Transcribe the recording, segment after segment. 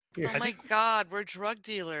Oh my God, we're drug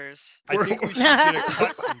dealers. I think we should get a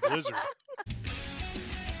cut from Blizzard.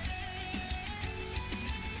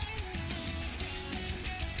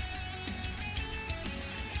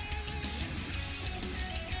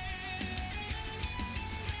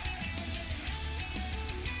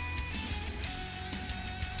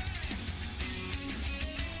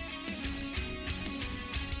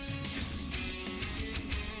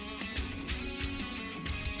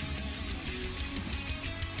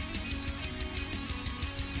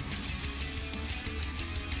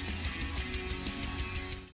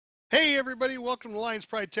 Hey, everybody, welcome to Lions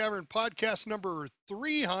Pride Tavern podcast number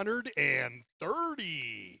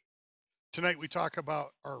 330. Tonight we talk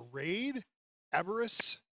about our raid,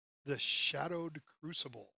 Avarice, the Shadowed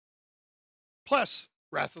Crucible, plus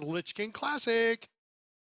Wrath of the Lich King Classic.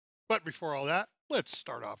 But before all that, let's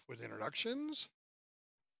start off with introductions.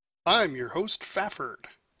 I'm your host, Fafford.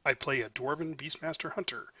 I play a Dwarven Beastmaster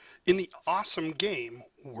Hunter in the awesome game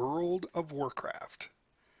World of Warcraft.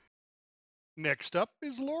 Next up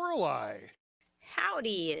is Lorelei.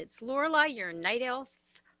 Howdy, it's Lorelei, your night elf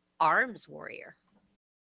arms warrior.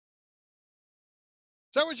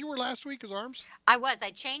 Is that what you were last week, as arms? I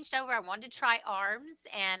changed over. I wanted to try arms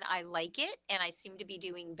and I like it and I seem to be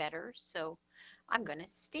doing better. So I'm going to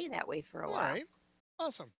stay that way for a while. All right.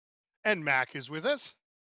 Awesome. And Mac is with us.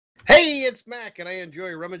 Hey, it's Mac, and I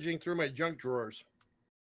enjoy rummaging through my junk drawers.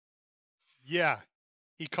 Yeah.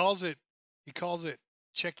 He calls it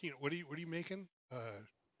checking. What are you making?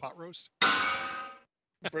 Pot roast?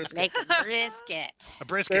 Brisket. Making brisket. A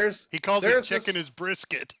brisket. He calls it checking his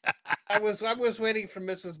brisket. I was waiting for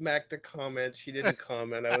Mrs. Mac to comment. She didn't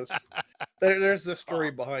comment. There's the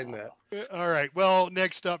story behind that. All right. Well,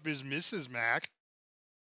 next up is Mrs. Mac.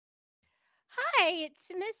 Hi, it's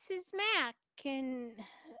Mrs. Mac, and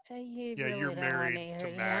you Yeah, really you're don't married want to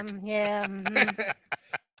hear Mac. him. Yeah.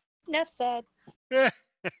 Enough said.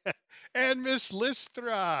 And Miss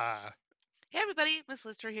Listra. Hey everybody, Miss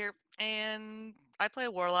Lister here, and I play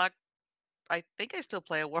a warlock. I think I still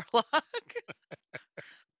play a warlock.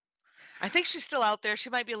 I think she's still out there. She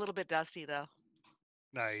might be a little bit dusty though.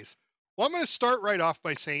 Nice. Well, I'm going to start right off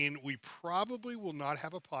by saying we probably will not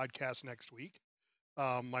have a podcast next week.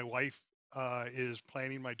 My wife is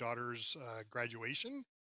planning my daughter's graduation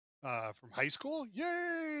from high school.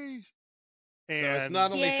 Yay! And So it's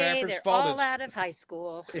not only Yay, Fafford's they're fault. all out of high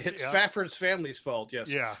school. It's Yeah. Fafford's family's fault. Yes.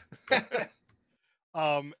 Yeah.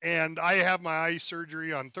 And I have my eye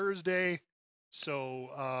surgery on Thursday, so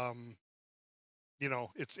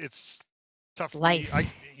it's tough for Life. me.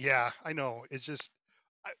 I know. It's just,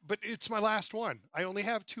 but it's my last one. I only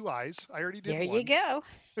have two eyes. I already did There one. you go.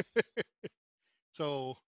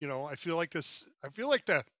 So I feel like this. I feel like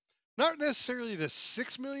not necessarily the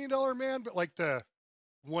 $6 million man, but like the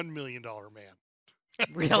 $1 million man.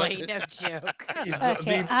 Really, no joke.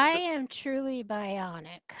 Okay, I am truly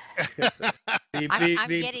bionic. I'm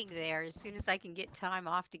getting there as soon as I can get time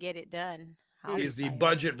off to get it done. He's the bionic.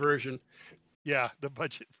 budget version. Yeah, the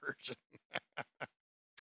budget version.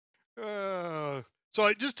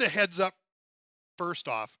 So just a heads up. First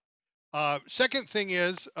off, second thing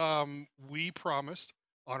is, we promised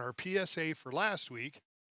on our PSA for last week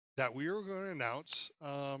that we were going to announce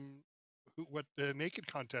what the naked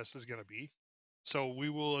contest is going to be. So we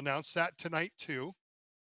will announce that tonight too.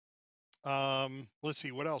 Let's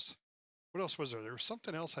see, what else? What else was there? There was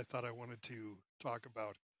something else I thought I wanted to talk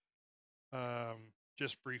about.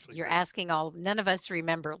 Just briefly. You're asking all. None of us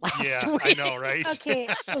remember last Yeah, week. I know, right? Okay,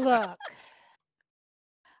 look.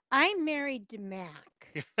 I'm married to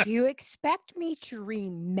Mac. Do you expect me to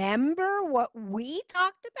remember what we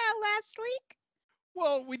talked about last week?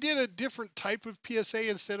 Well, we did a different type of PSA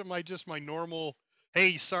instead of my normal,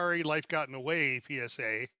 hey, sorry, life got in the way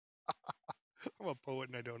PSA. I'm a poet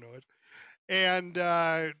and I don't know it. And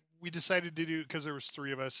we decided to do, because there was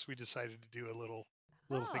three of us, we decided to do a little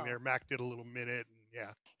thing there. Mac did a little minute, and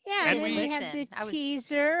yeah. Yeah, And and then we had the Listen, I was-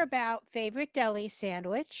 teaser about favorite deli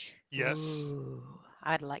sandwich. Yes. Ooh,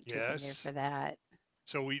 I'd like to have been there Yes. for that.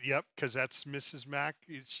 So because that's Mrs. Mac.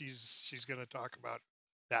 She's going to talk about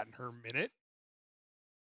that in her minute.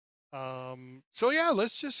 So yeah,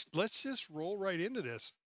 let's just roll right into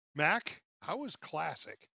this. Mac, how was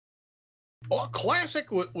Classic? Well, Classic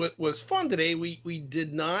was fun today. We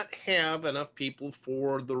did not have enough people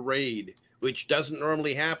for the raid, which doesn't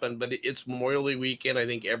normally happen, but it's Memorial Day weekend. I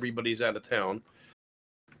think everybody's out of town.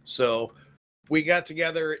 So we got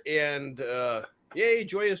together and yay,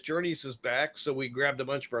 Joyous Journeys is back. So we grabbed a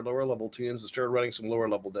bunch of our lower level tunes and started running some lower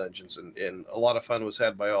level dungeons, and a lot of fun was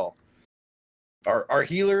had by all. Our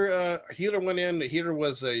healer went in. The healer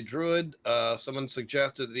was a druid. Someone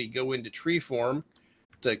suggested that he go into tree form,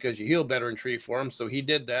 because you heal better in tree form. So he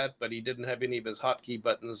did that, but he didn't have any of his hotkey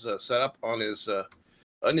buttons set up on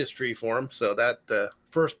his tree form. So that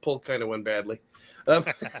first pull kind of went badly.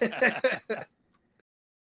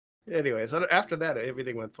 Anyway, so after that,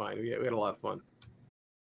 everything went fine. We had a lot of fun.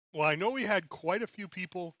 Well, I know we had quite a few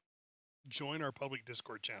people join our public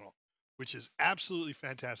Discord channel, which is absolutely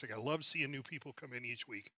fantastic. I love seeing new people come in each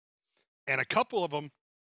week. And a couple of them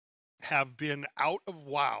have been out of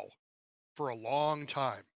WoW for a long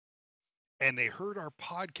time. And they heard our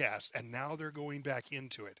podcast and now they're going back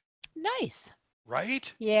into it. Nice.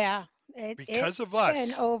 Right? Yeah. Because of It's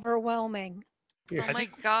been us. overwhelming. Yeah. Oh my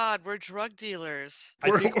God, we're drug dealers.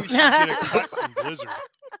 I think we should get a cut from Blizzard.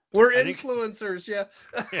 We're I think- influencers, yeah.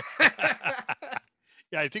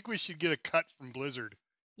 Yeah, I think we should get a cut from Blizzard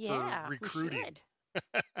Yeah, for we recruiting.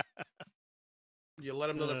 should. You let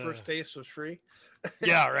them know the first taste was free.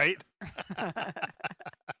 Yeah, right.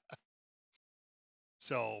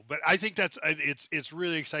 So, but I think it's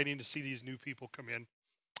really exciting to see these new people come in.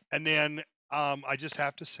 And then I just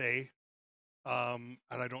have to say, and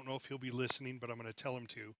I don't know if he'll be listening, but I'm going to tell him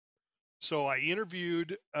to. So I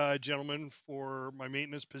interviewed a gentleman for my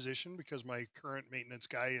maintenance position because my current maintenance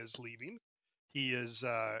guy is leaving. He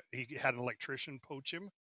had an electrician poach him,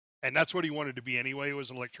 and that's what he wanted to be anyway,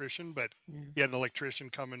 was an electrician. But Mm. he had an electrician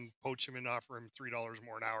come and poach him and offer him $3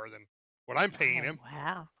 more an hour than what I'm paying him.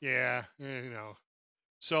 Wow. Yeah,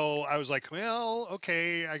 So I was like, well,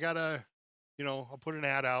 okay, I gotta, I'll put an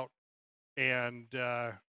ad out, and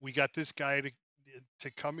we got this guy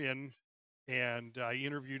to come in, and I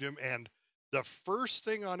interviewed him, and the first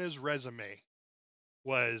thing on his resume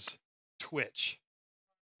was Twitch.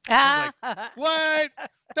 I was like, what?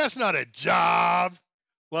 That's not a job.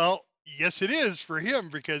 Well, yes, it is for him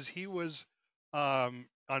because he was on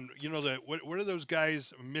what are those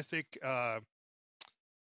guys, Mythic, the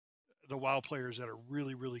WoW players that are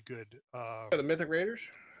really, really good. The Mythic Raiders?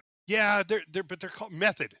 Yeah, they're called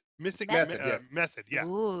Method. Method, yeah.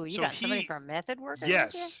 Ooh, you So got somebody from Method working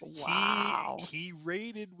Yes, with you? Wow. he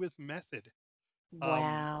raided with Method.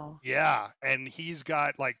 Wow. Yeah, and he's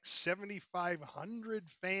got like 7,500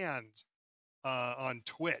 fans on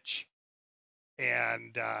Twitch,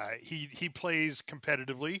 and he plays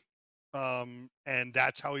competitively, and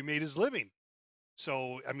that's how he made his living.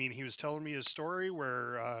 So I mean, he was telling me his story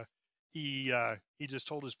where he just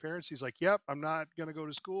told his parents, he's like, "Yep, I'm not gonna go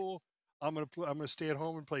to school. I'm gonna stay at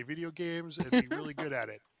home and play video games and be really good at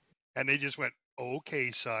it." And they just went,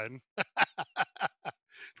 "Okay, son."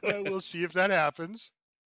 We'll see if that happens.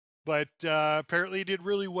 But apparently, he did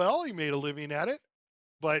really well. He made a living at it.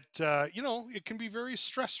 But it can be very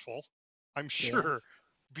stressful, I'm sure,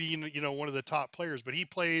 being one of the top players. But he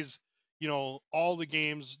plays all the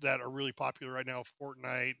games that are really popular right now,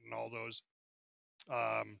 Fortnite and all those,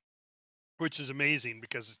 which is amazing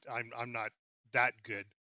because I'm not that good.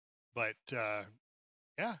 But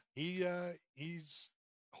yeah, he's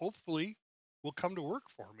hopefully will come to work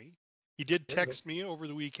for me. He did text me over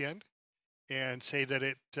the weekend and say that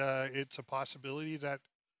it's a possibility that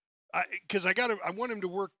because I want him to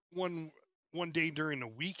work one day during the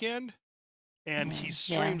weekend, and he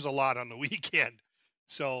streams a lot on the weekend.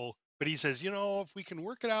 So, but he says, if we can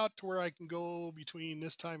work it out to where I can go between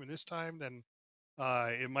this time and this time, then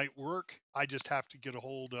it might work. I just have to get a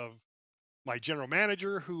hold of my general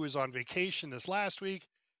manager, who is on vacation this last week,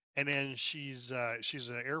 and then she's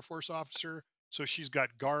an Air Force officer, so she's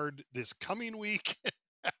got guard this coming week.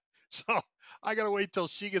 So I gotta wait till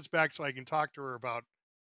she gets back so I can talk to her about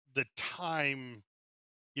the time,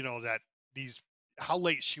 that how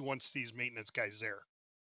late she wants these maintenance guys there.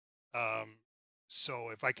 So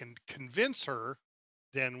if I can convince her,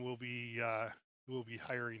 then we'll be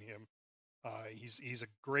hiring him. He's a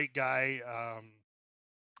great guy.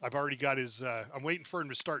 I've already got his. I'm waiting for him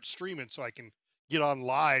to start streaming so I can get on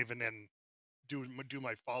live and then do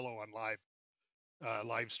my follow on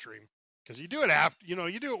live stream. Because you do it after,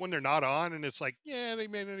 you do it when they're not on, and it's like, yeah, they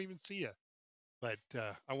may not even see you. But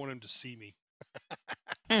I want him to see me.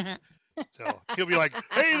 So he'll be like,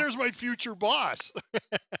 hey, there's my future boss.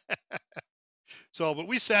 So, but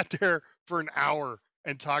we sat there for an hour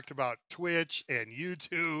and talked about Twitch and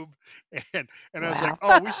YouTube, and I was like,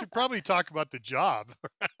 oh, we should probably talk about the job.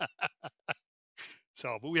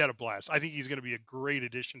 So, but we had a blast. I think he's going to be a great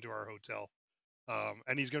addition to our hotel,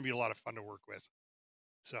 and he's going to be a lot of fun to work with.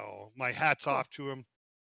 So, my hat's off to him.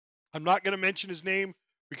 I'm not going to mention his name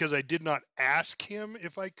because I did not ask him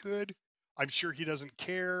if I could. I'm sure he doesn't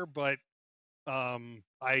care, but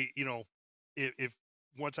if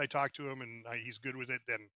once I talk to him and he's good with it,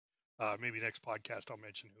 then maybe next podcast I'll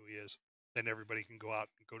mention who he is. Then everybody can go out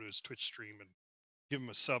and go to his Twitch stream and give him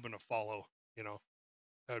a sub and a follow.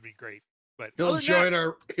 That would be great. But He'll other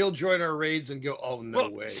than join our raids and go, oh no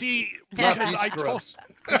well, way. see, Not because these scrubs.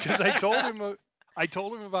 I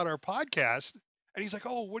told him about our podcast, and he's like,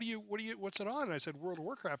 "Oh, what's it on?" And I said, "World of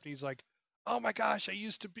Warcraft." And he's like, "Oh my gosh, I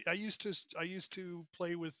used to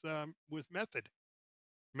play with Method.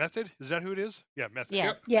 Method, is that who it is? Yeah, Method. Yeah.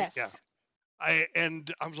 Yep. Yes. Yeah. I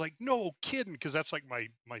was like, no kidding, because that's like my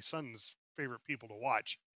son's favorite people to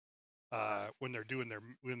watch when they're doing their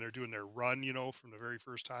run, from the very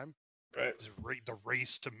first time, Right. the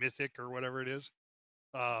race to Mythic or whatever it is.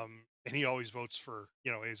 And he always votes for,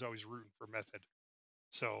 he's always rooting for Method.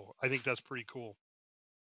 So I think that's pretty cool.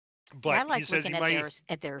 Yeah, I But he like says he looking might,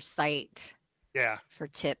 at their site yeah, for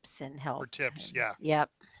tips and help. for tips, and- yeah. Yep.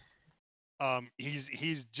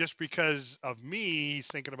 He's just because of me, he's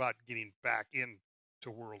thinking about getting back into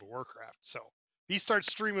World of Warcraft. So he starts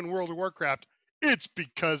streaming World of Warcraft. It's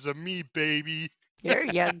because of me, baby. There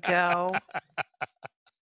you go.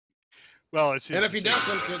 Well, it's his And if he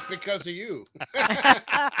decision, doesn't, it's because of you.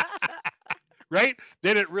 right?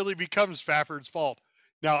 Then it really becomes Fafford's fault.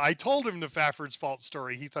 Now, I told him the Fafford's fault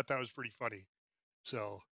story. He thought that was pretty funny.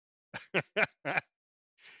 So,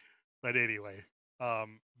 but anyway,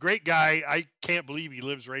 great guy. I can't believe he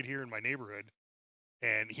lives right here in my neighborhood,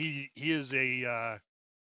 and he is a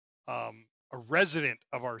resident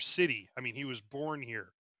of our city. I mean, he was born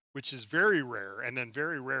here, which is very rare, and then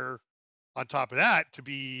very rare on top of that to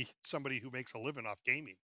be somebody who makes a living off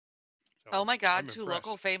gaming. So Oh my God, I'm 2 impressed.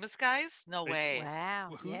 local famous guys? No Hey, way.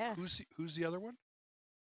 Wow. Yeah. Who's the other one?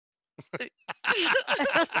 Uh,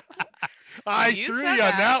 I You threw said you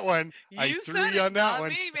on that. that one. I You threw said you it, on that not one.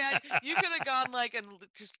 me, man. You could have gone like and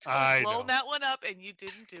just I blown know. that one up, and you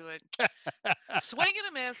didn't do it. Swing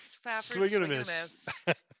and a miss, Fafford. Swing and a Swing and a miss.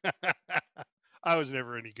 miss. I was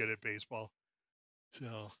never any good at baseball.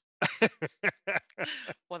 So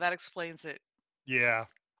Well, that explains it. yeah,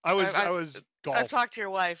 I was I've golf. talked to your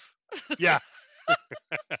wife. Yeah.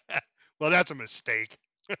 Well, that's a mistake.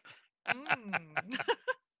 Mm.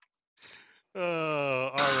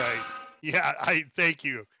 All right. Yeah, I thank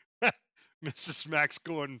you. Mrs. Max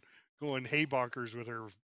going hay bonkers with her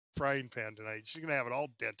frying pan tonight. She's gonna have it all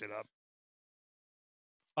dented up.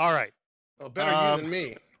 All right. Oh, better you than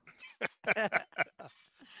me.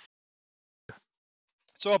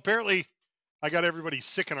 So apparently, I got everybody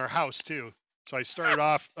sick in our house too. So I started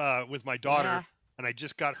off with my daughter, Yeah. and I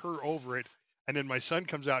just got her over it. And then my son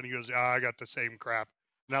comes out and he goes, "Ah, I got the same crap."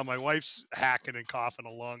 Now my wife's hacking and coughing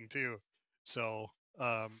along too. So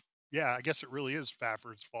yeah, I guess it really is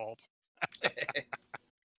Fafford's fault.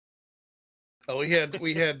 Oh, we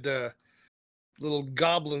had little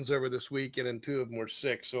goblins over this weekend, and 2 of them were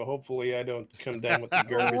sick. So hopefully, I don't come down with the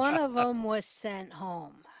Well, garbage. one of them was sent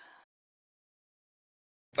home.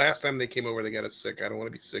 Last time they came over, they got us sick. I don't want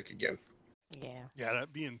to be sick again. Yeah. Yeah,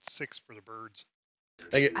 that being six for the birds.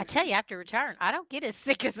 I tell you, after retiring, I don't get as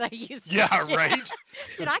sick as I used to. Yeah, get. right.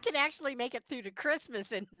 And I can actually make it through to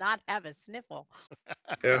Christmas and not have a sniffle.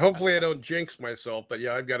 Hopefully, I don't jinx myself. But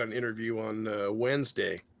yeah, I've got an interview on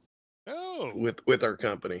Wednesday Oh, with our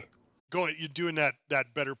company. you doing that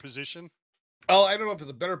better position? Oh, I don't know if it's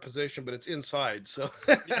a better position, but it's inside. So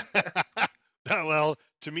Well,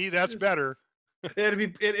 to me that's better.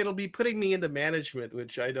 it'll be putting me into management,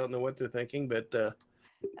 which I don't know what they're thinking, but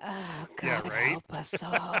Oh, God Yeah, right? help us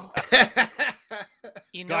all.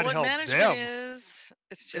 You know God what help management them. is?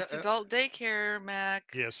 It's just Yeah, adult daycare, Mac.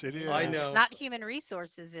 Yes, it is. I It's know. not human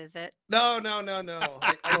resources, is it? No. I Oh, did I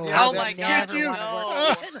Oh that- my would God, never want to no.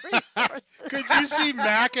 work in human resources. Could you see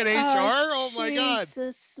Mac in HR? Oh my God.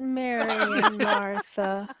 Jesus, Mary and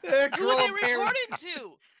Martha. Who Grow are they up here. reporting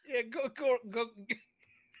to? Yeah, go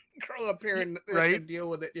grow up here and, Right? and deal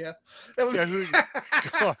with it. Yeah. Yeah,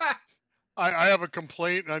 God. I have a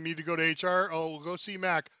complaint and I need to go to HR. Oh, we'll go see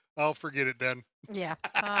Mac. I'll forget it then. Yeah.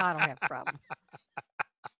 I don't have a problem.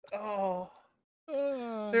 Oh,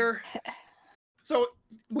 Uh, there. So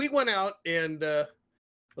we went out and I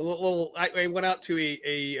went out to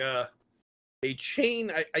a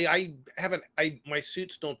chain. I haven't. My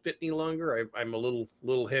suits don't fit any longer. I'm a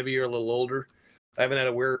little heavier, a little older. I haven't had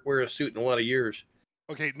to wear a suit in a lot of years.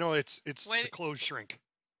 okay, no, it's the Wait. clothes shrink.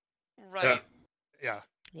 Right. Yeah.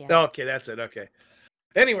 Yeah. Okay, that's it. Okay.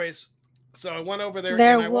 Anyways, so I went over there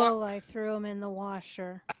Their and I wool, I threw them in the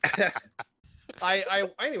washer.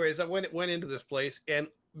 anyways, I went into this place and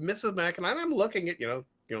Mrs. Mack and I'm looking at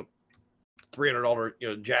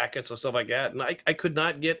 $300 jackets and stuff like that, and I could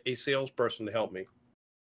not get a salesperson to help me.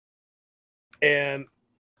 And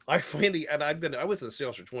I finally, and I was in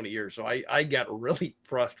sales for 20 years, so I got really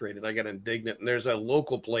frustrated. I got indignant. And there's a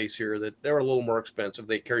local place here that they're a little more expensive.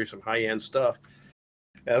 They carry some high end stuff,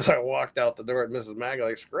 As I walked out the door at Mrs. Maggie,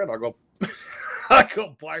 like, screw it, I'll go, I'll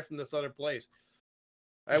go buy from this other place.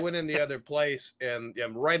 I went in the other place and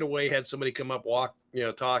right away had somebody come up, walk,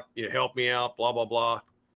 talk, help me out, blah, blah, blah.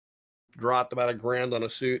 Dropped about $1,000 on a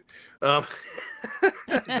suit. Um,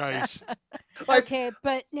 Nice. Okay,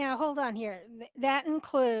 but now hold on here. That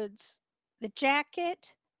includes the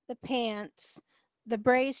jacket, the pants, the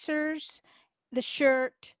bracers, the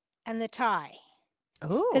shirt, and the tie.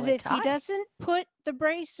 Ooh, Because a if he tie. doesn't put the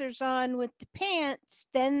bracers on with the pants,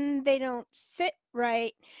 then they don't sit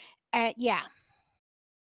right. Yeah.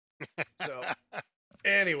 So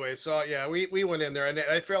anyway, so yeah, we went in there, and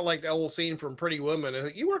I felt like that old scene from Pretty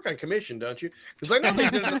Woman. You work on commission, don't you? Because I know they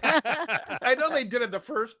did it. I know they did it the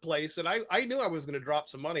first place, and I knew I was going to drop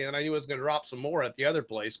some money, and I knew I was going to drop some more at the other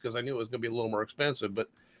place because I knew it was going to be a little more expensive. But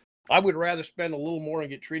I would rather spend a little more and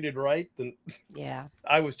get treated right than Yeah.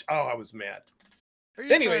 I was. Oh, I was mad. Are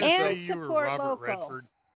you Anyway, trying to so say And you were support Robert local.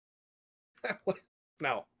 Redford?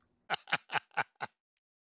 no.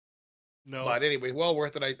 No. But anyway, well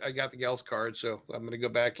worth it. I got the gal's card, so I'm going to go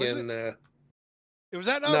back Was in. Was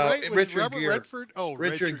that not No, right? Was Richard Robert Gere. Redford? Oh,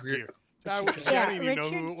 Richard Gere. I Richard didn't Yeah, even know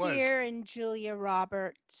who Richard it was. Gere and Julia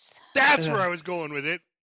Roberts. That's where I was going with it.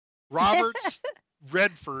 Roberts,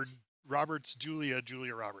 Redford, Roberts, Julia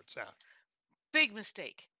Roberts. Yeah. Big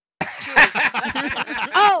mistake.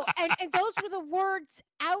 Oh, and those were the words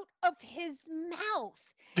out of his mouth.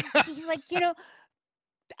 He's like,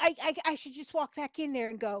 I should just walk back in there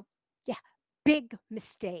and go, yeah, big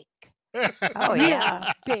mistake. Oh, Really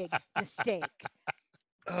yeah. big mistake.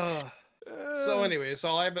 So anyway,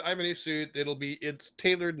 so I have a new suit. It's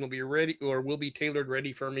tailored and will be tailored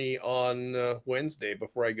ready for me on Wednesday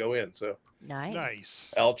before I go in. So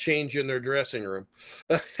Nice. I'll change in their dressing room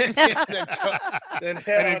and And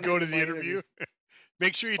then go to the interview.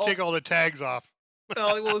 Make sure you take all the tags off.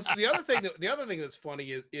 Well, the other thing that's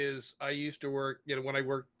funny is I used to work, when I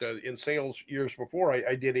worked in sales years before,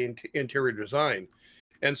 I did interior design.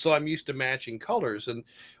 And so I'm used to matching colors. And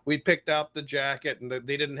we picked out the jacket, and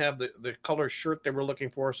they didn't have the color shirt they were looking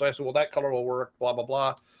for. So I said, well, that color will work, blah, blah,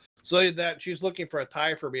 blah. So that she's looking for a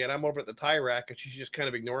tie for me, and I'm over at the tie rack, and she's just kind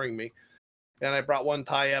of ignoring me. And I brought one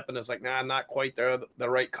tie up, and it's like, nah, not quite the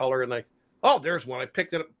right color. And like, oh, there's one. I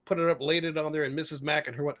picked it up, put it up, laid it on there, and Mrs. Mack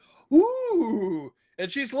and her went, ooh.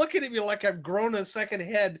 And she's looking at me like I've grown a second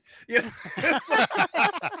head. It's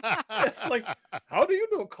like, how do you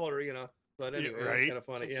know color, But anyway, right? It's kind of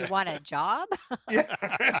funny. Does he want a job? Yeah.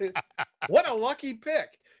 What a lucky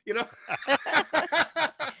pick,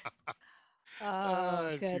 Oh,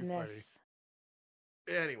 Too goodness.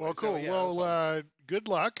 Anyway, well, cool. So, yeah, well, good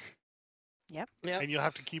luck. Yep. Yeah. And you'll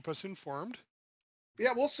have to keep us informed. Yeah,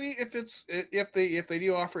 we'll see if they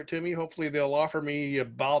do offer it to me. Hopefully, they'll offer me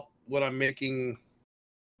about what I'm making.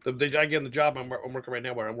 Again, the job I'm working right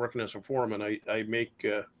now, where I'm working as a foreman, I make.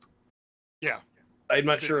 Yeah. I'm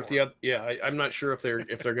not sure if more. I'm not sure if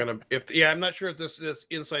they're gonna I'm not sure if this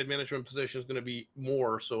inside management position is gonna be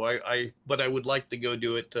more. So but I would like to go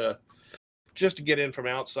do it just to get in from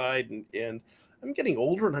outside, and I'm getting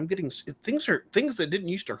older, and I'm getting things that didn't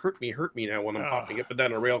used to hurt me now when I'm hopping up and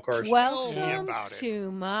down a rail car. Tell me Welcome about it.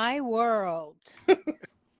 to my world.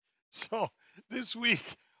 So this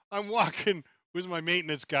week I'm walking with my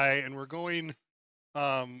maintenance guy, and we're going.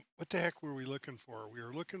 What the heck were we looking for? We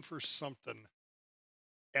were looking for something,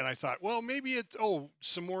 and I thought, well, maybe it's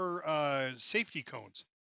some more safety cones.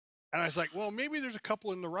 And I was like, well, maybe there's a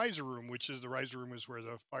couple in the riser room, which is where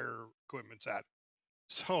the fire equipment's at.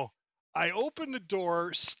 So I opened the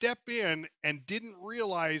door, step in, and didn't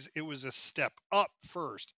realize it was a step up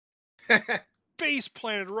first. Face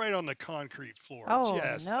planted right on the concrete floor. Oh,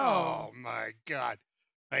 Just, no. oh my God.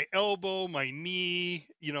 My elbow, my knee,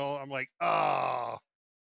 I'm like, oh,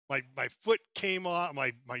 my foot came off,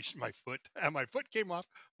 my foot, my foot came off,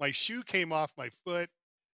 my shoe came off my foot,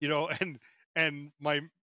 and my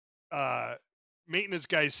maintenance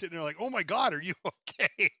guy's sitting there like, oh my God, are you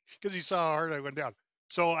okay? Because he saw how hard I went down.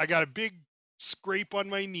 So I got a big scrape on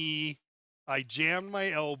my knee. I jammed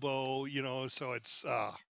my elbow, so it's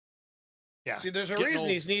yeah. See, there's a Getting reason old.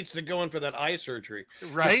 he needs to go in for that eye surgery.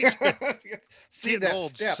 Right? See Getting that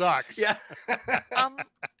old step. sucks. Yeah. Didn't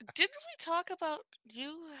we talk about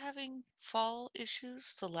you having fall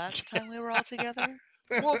issues the last time we were all together?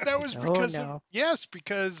 Well, that was Oh, because no.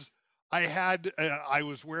 because I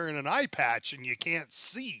was wearing an eye patch and you can't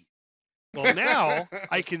see. Well, now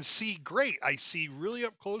I can see great. I see really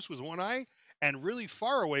up close with one eye and really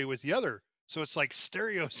far away with the other. So it's like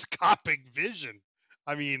stereoscopic vision.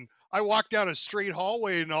 I mean, I walk down a straight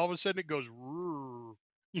hallway and all of a sudden it goes,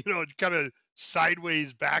 kind of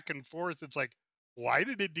sideways back and forth. It's like, why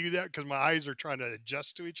did it do that? Because my eyes are trying to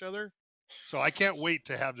adjust to each other. So I can't wait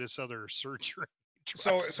to have this other surgery.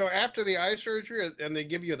 So after the eye surgery, and they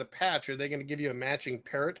give you the patch, are they going to give you a matching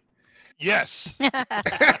parrot? Yes,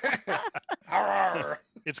 Arr.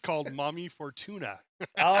 it's called Mommy Fortuna.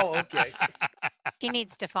 Oh, okay. She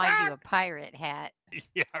needs to find you a pirate hat.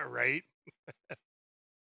 Yeah, right.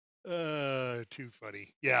 Too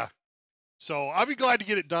funny. Yeah. So I'll be glad to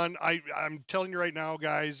get it done. I'm telling you right now,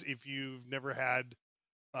 guys, if you've never had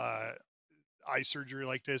uh, eye surgery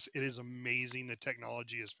like this, it is amazing. The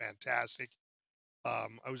technology is fantastic.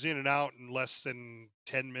 I was in and out in less than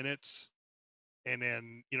 10 minutes, and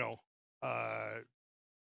then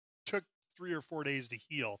took 3 or 4 days to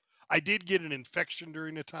heal. I did get an infection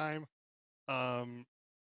during the time, um,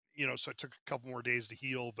 so it took a couple more days to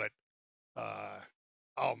heal. But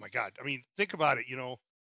oh my God, I mean, think about it.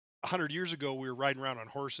 100 years ago we were riding around on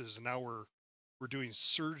horses, and now we're doing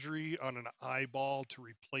surgery on an eyeball to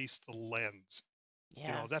replace the lens.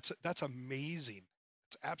 Yeah. That's amazing.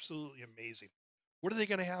 It's absolutely amazing. What are they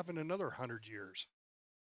going to have in another 100 years?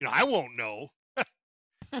 I won't know.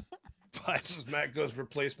 But This is Matt Goes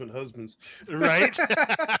replacement husbands. right.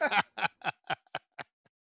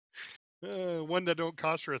 One that don't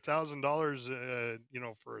cost her $1,000,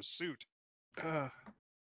 for a suit.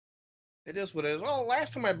 It is what it is. Well,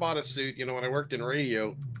 last time I bought a suit, when I worked in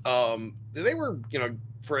radio, they were,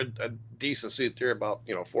 for a decent suit, they're about,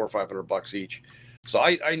 $400 or $500 each. So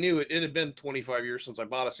I knew it had been 25 years since I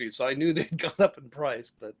bought a suit, so I knew they'd gone up in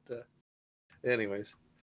price. But anyways.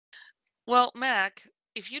 Well, Mac,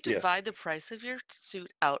 if you Yeah. divide the price of your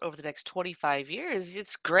suit out over the next 25 years,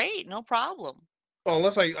 it's great, no problem. Well,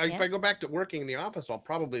 unless Yeah. if I go back to working in the office, I'll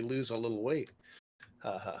probably lose a little weight.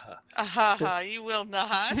 Ha ha ha. You will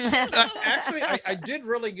not. Actually, I did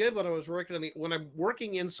really good when I was working when I'm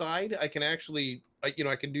working inside. I can actually, I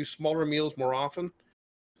can do smaller meals more often.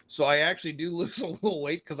 So I actually do lose a little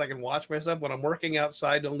weight because I can watch myself when I'm working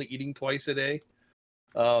outside, only eating twice a day.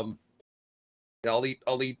 I'll eat,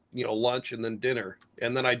 lunch and then dinner,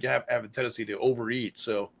 and then I have a tendency to overeat.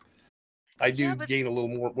 So I do Yeah, but gain a little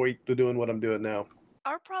more weight to doing what I'm doing now.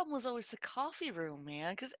 our problem was always the coffee room,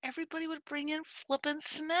 man, because everybody would bring in flippin'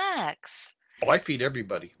 snacks. Oh, I feed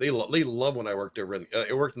everybody. They love when I worked there.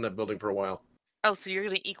 I worked in that building for a while. Oh, so you're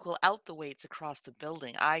going to equal out the weights across the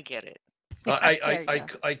building. I get it. There you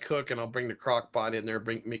go. I cook, and I'll bring the crock pot in there,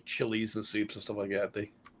 make chilies and soups and stuff like that.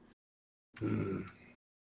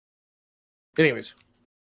 Anyways,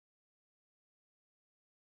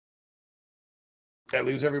 did I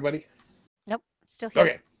lose everybody? Nope. Still here.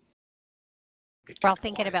 Okay. We're all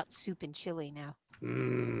thinking about soup and chili now.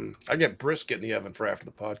 I get brisket in the oven for after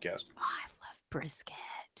the podcast. Oh, I love brisket.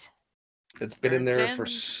 It's been in there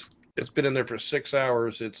Burnt it's been in there for 6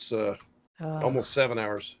 hours. It's almost 7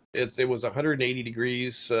 hours. It was 180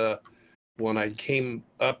 degrees when I came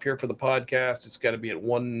up here for the podcast. It's got to be at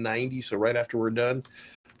 190. So right after we're done,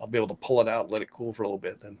 I'll be able to pull it out and let it cool for a little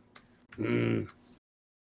bit. Then,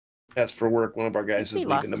 as for work, one of our guys is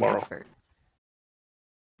leaving tomorrow.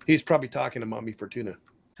 He's probably talking to Mommy Fortuna.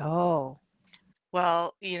 Oh.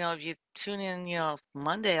 Well, if you tune in,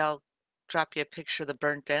 Monday, I'll drop you a picture of the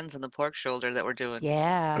burnt ends and the pork shoulder that we're doing.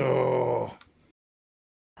 Yeah. Oh,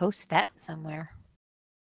 Post that somewhere.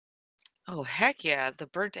 Oh, heck yeah. The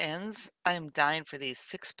burnt ends, I am dying for these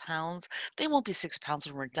 6 pounds. They won't be 6 pounds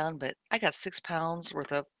when we're done, but I got 6 pounds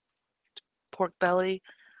worth of pork belly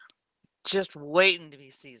just waiting to be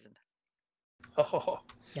seasoned. oh.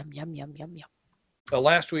 Yum, yum, yum, yum, yum.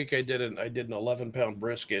 Last week I did an 11-pound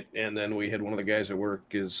brisket, and then we had one of the guys at work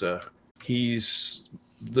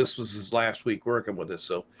this was his last week working with us,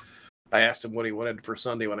 so I asked him what he wanted for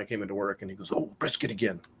Sunday when I came into work, and he goes, "Oh, brisket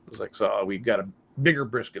again." I was like, "So we've got a bigger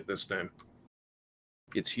brisket this time.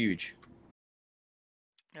 It's huge."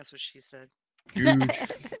 That's what she said. Huge.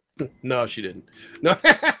 No, she didn't. No.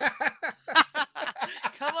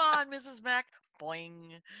 Come on, Mrs. Mac.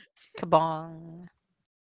 Boing. Kabong.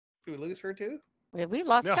 Did we lose her too? We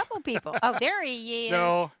lost No. a couple people. Oh, there he is.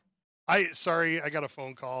 No, I got a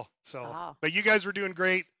phone call. So, Oh. but you guys were doing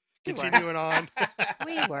great. We were. Continuing on.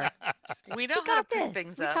 We were. We know We how to got pick this.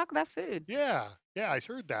 things We up. talk about food. Yeah, I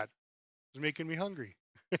heard that. It was making me hungry.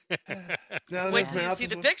 Now Wait his till you mouth see is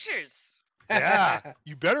the wa- pictures. Yeah,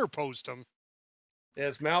 you better post them.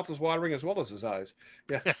 His mouth is watering as well as his eyes.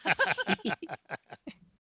 Yeah.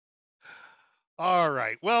 All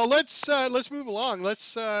right. Well, let's move along.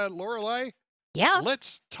 Let's Lorelei, Yeah.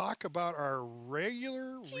 let's talk about our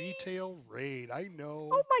regular Jeez. retail raid. I know.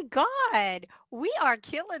 Oh my God. We are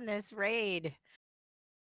killing this raid.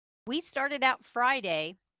 We started out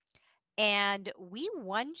Friday and we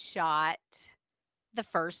one-shot the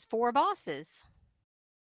first 4 bosses.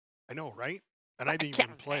 I know, right? And I I didn't can't.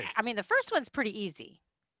 even play. I mean, the first one's pretty easy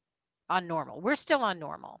on normal. We're still on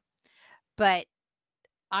normal, but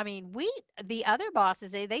I mean, the other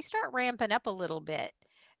bosses they start ramping up a little bit,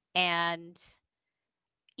 and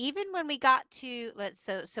even when we got to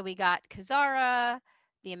so we got Kazara,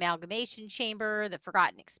 the Amalgamation Chamber, the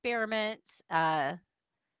Forgotten Experiments,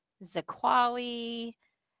 Zaquali,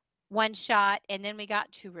 one shot, and then we got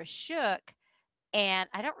to Rashuk, and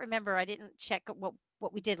I don't remember. I didn't check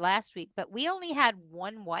what we did last week, but we only had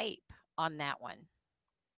one wipe on that one.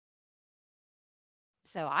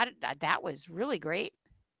 So that was really great.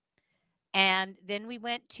 And then we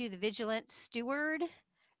went to the Vigilant Steward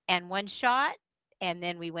and one shot. And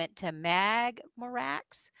then we went to Mag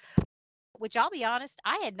Morax, which I'll be honest,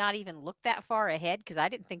 I had not even looked that far ahead because I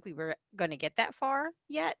didn't think we were going to get that far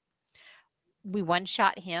yet. We one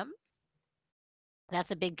shot him.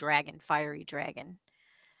 That's a big dragon, fiery dragon.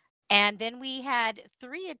 And then we had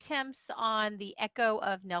 3 attempts on the Echo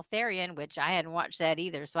of Neltharion, which I hadn't watched that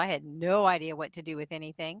either, so I had no idea what to do with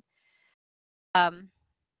anything. And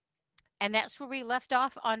that's where we left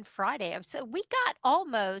off on Friday. So we got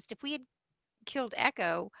almost, if we had killed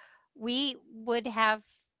Echo, we would have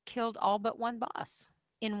killed all but one boss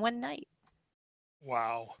in one night,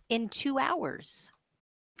 Wow. in 2 hours.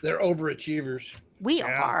 They're overachievers. We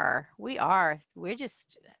Yeah. are. We are. We're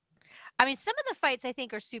just I mean, some of the fights I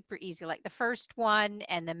think are super easy, like the first one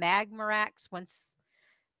and the Magmarax. Once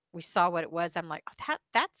we saw what it was, I'm like, oh,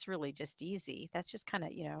 that's really just easy. That's just kind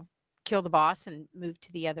of, kill the boss and move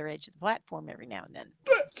to the other edge of the platform every now and then.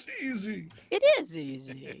 That's easy. It is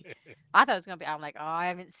easy. I thought it was gonna be. I'm like, oh, I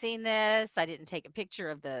haven't seen this. I didn't take a picture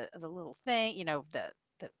of the little thing,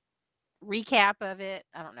 the recap of it.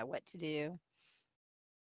 I don't know what to do.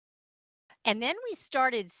 And then we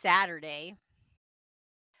started Saturday.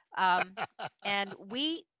 And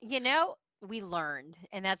we learned,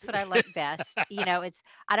 and that's what I like best.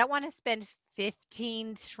 I don't want to spend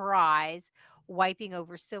 15 tries wiping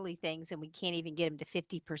over silly things and we can't even get them to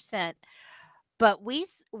 50%. But we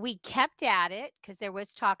kept at it because there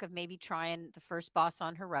was talk of maybe trying the first boss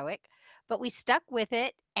on heroic, but we stuck with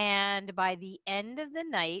it. And by the end of the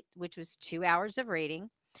night, which was 2 hours of raiding,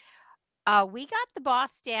 we got the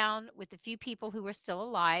boss down with a few people who were still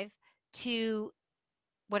alive to,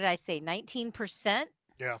 what did I say, 19%?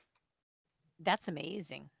 Yeah. That's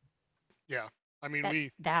amazing. Yeah. I mean,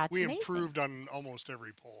 That's we amazing. improved on almost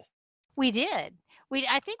every poll. We did.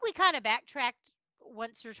 I think we kind of backtracked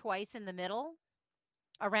once or twice in the middle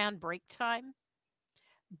around break time,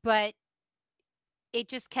 but it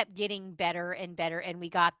just kept getting better and better. And we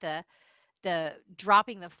got the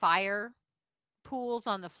dropping the fire pools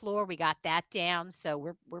on the floor. We got that down,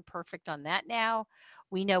 so we're perfect on that now.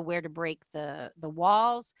 We know where to break the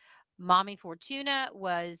walls. Mommy Fortuna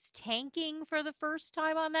was tanking for the first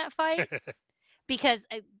time on that fight because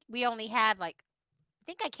we only had I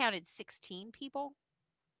think I counted 16 people.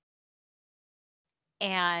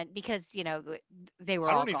 And because, they were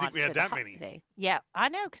I all don't even gone think we for had the that many. holiday. Yeah, I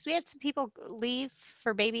know, because we had some people leave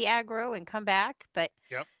for baby aggro and come back. But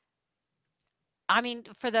Yep. I mean,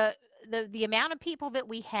 for the amount of people that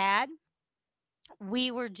we had, we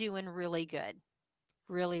were doing really good.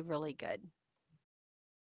 Really, really good.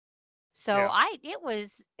 So Yeah.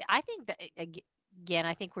 I think that again,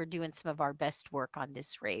 I think we're doing some of our best work on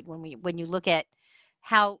this raid when you look at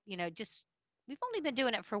how, just we've only been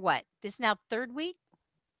doing it for what? This now third week?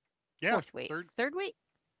 Yeah. Fourth week. Third week?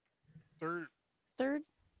 Third Third?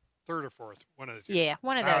 or fourth. One of the two. Yeah,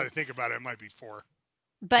 one of Now that I those. think about it, it might be 4.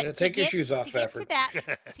 But Yeah, to take your get shoes off, to get to Safford.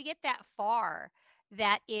 that to get that far,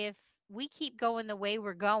 that if we keep going the way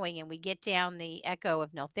we're going and we get down the Echo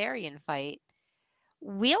of Neltharion fight,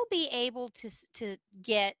 we'll be able to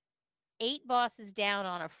get 8 bosses down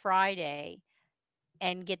on a Friday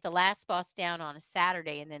and get the last boss down on a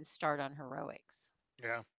Saturday and then start on heroics.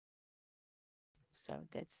 Yeah. So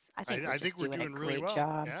I think we're I just think we're doing a doing really great well.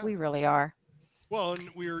 job. Yeah. We really are. Well,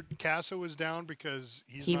 and Casa was down because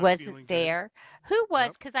he's He not wasn't feeling good. there. Who was?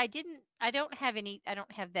 Yep. Because I don't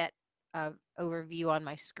have that overview on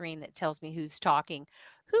my screen that tells me who's talking.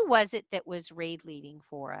 Who was it that was raid leading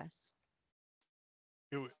for us?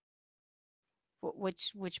 It was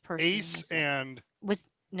Which person Ace was it? and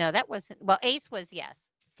No, that wasn't. Well, Ace was, yes.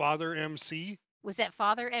 Father MC. Was that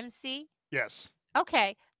Father MC? Yes.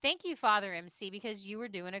 Okay. Thank you, Father MC, because you were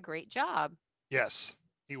doing a great job. Yes,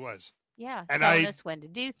 he was. Yeah, And telling us when to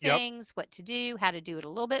do Yep. things, what to do, how to do it a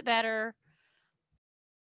little bit better.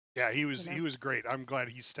 Yeah, he was great. I'm glad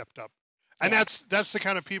he stepped up. And Yes. that's the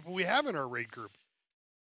kind of people we have in our raid group.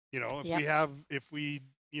 If Yep.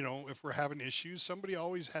 if we're having issues, somebody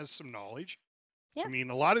always has some knowledge Yeah. I mean,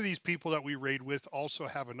 a lot of these people that we raid with also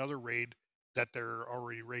have another raid that they're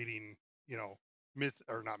already raiding, not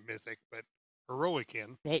mythic, but heroic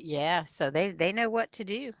in. Yeah, so they know what to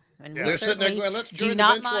do, and we Yeah. They're sitting there certainly going, "Let's do join the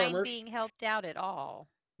not bench mind warmers." being helped out at all.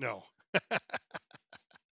 No,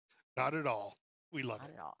 not at all. We love Not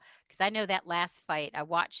it. at all. Because I know that last fight, I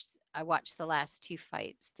watched the last two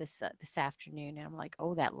fights this afternoon, and I'm like,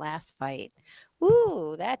 oh, that last fight,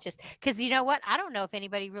 ooh, that just because you know what? I don't know if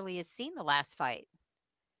anybody really has seen the last fight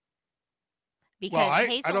Well, because I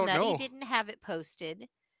Hazel don't Nutty know. didn't have it posted.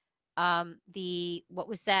 The what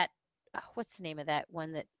was that? What's the name of that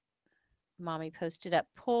one that mommy posted up?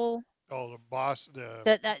 Pull Oh, the boss, the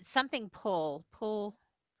that something pull. Oh,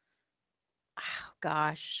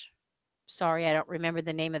 gosh. Sorry, I don't remember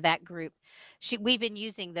the name of that group. We've been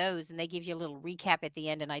using those and they give you a little recap at the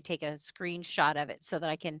end and I take a screenshot of it so that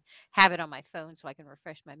I can have it on my phone so I can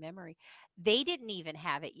refresh my memory. They didn't even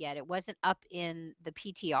have it yet. It wasn't up in the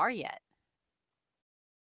PTR yet.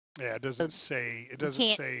 yeah, it So doesn't say you can't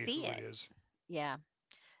who see it it. is. Yeah.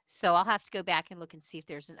 So I'll have to go back and look and see if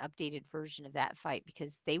there's an updated version of that fight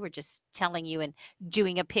because they were just telling you and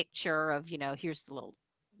doing a picture of, here's the little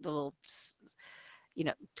you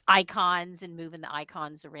know, icons and moving the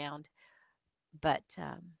icons around. But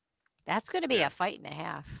that's going to be Yeah, a fight and a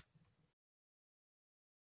half.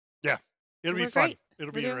 yeah, it'll be We're fun. great. It'll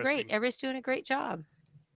We're be doing great. interesting. Everybody's doing a great job.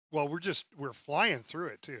 Well, we're flying through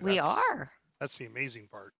it too. We are. That's the amazing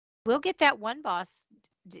part. We'll get that one boss.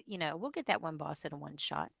 We'll get that one boss in a one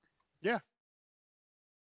shot. Yeah.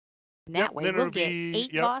 And Yep. that way, Then we'll it'll get be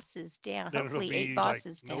 8 yep. bosses down. Then it'll Hopefully, 8 be like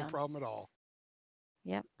bosses no down. problem at all.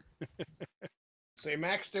 Yep. Say,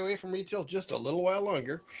 Max, stay away from retail just a little while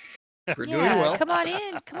longer. We're doing Yeah. well. Come on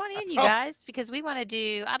in. Come on in, you Oh, guys, because we want to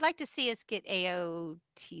do. I'd like to see us get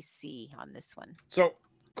AOTC on this one. so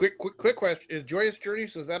quick question: is Joyous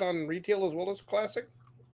Journeys, is that on retail as well as classic?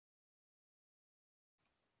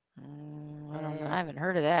 I don't know. I haven't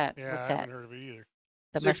heard of that. Yeah, What's I that? haven't heard of it either.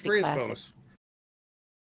 That It's the must be experience classic. bonus.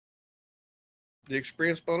 The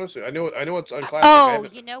experience bonus. I know it's on classic. I Oh,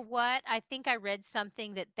 haven't. you know what? I think I read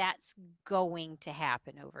something that's going to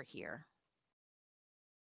happen over here.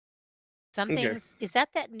 Okay. Is that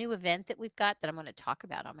new event that we've got that I'm going to talk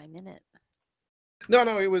about on my minute?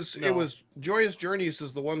 No, it was No. Joyous Journeys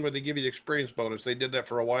is the one where they give you the experience bonus. They did that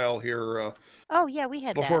for a while here Oh, yeah, we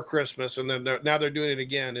had before that. Christmas, and then now they're doing it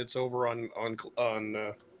again. It's over on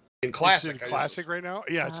in It's classic. in classic right now.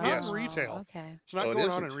 Yeah, it's not in Yes. retail. Okay. It's not Oh, it going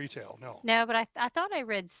on isn't. in retail. No. No, but I thought I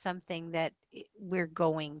read something that we're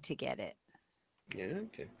going to get it, Yeah.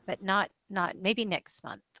 Okay. but not maybe next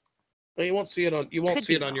month. Well, you won't see it on Could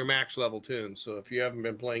be your wrong. max level tune. So if you haven't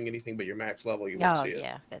been playing anything but your max level, you won't Oh, see it.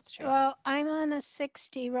 yeah, that's true. Well, I'm on a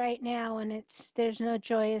 60 right now, and there's no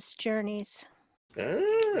Joyous Journeys.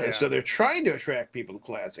 Yeah. So they're trying to attract people to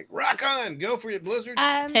classic. Rock on, go for it, Blizzard.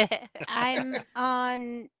 I'm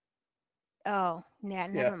on. Oh, yeah,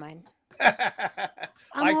 never mind. I'm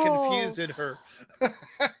I old. confused her.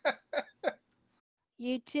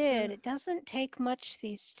 You did. It doesn't take much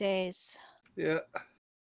these days. Yeah.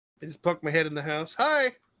 I just poked my head in the house.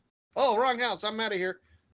 Hi. Oh, wrong house. I'm out of here.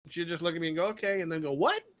 She'd just look at me and go, okay, and then go,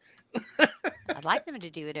 what? I'd like them to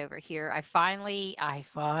do it over here. I finally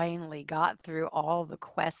got through all the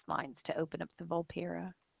quest lines to open up the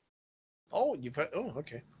Volpera. Oh,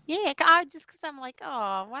 okay. Yeah, just because I'm like,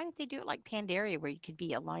 oh, why didn't they do it like Pandaria, where you could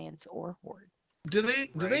be Alliance or Horde? Do they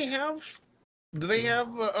have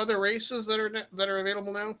other races that are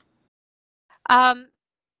available now? Um,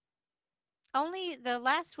 only the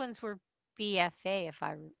last ones were BFA,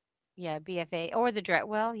 BFA or the Drac.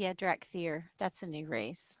 Well, yeah, Drakthir. That's a new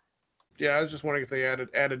race. Yeah, I was just wondering if they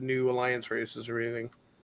added new alliance races or anything.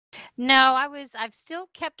 No, I've still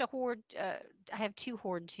kept a Horde. I have 2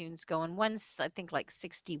 Horde tunes going. One's I think like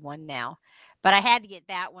 61 now, but I had to get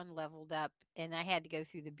that one leveled up, and I had to go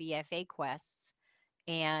through the BFA quests.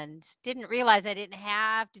 And didn't realize I didn't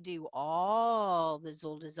have to do all the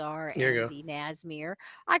Zuldazar There you and go. the Nazmir.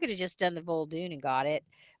 I could have just done the Vol'dun and got it.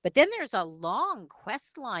 But then there's a long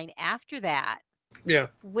quest line after that, Yeah.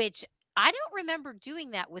 which I don't remember doing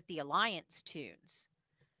that with the Alliance tunes.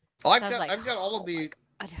 Well, So I was like, I've got all of oh the my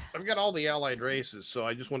God. I've got all the allied races, so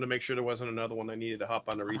I just wanted to make sure there wasn't another one I needed to hop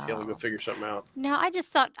on the retail and go Oh. figure something out. No, I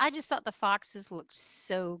just thought the foxes looked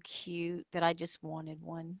so cute that I just wanted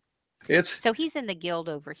one. It's So he's in the guild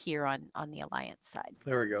over here on the Alliance side.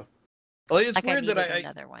 there we go. Well, it's Like I weird that needed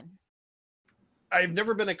another one. I've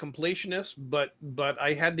never been a completionist, but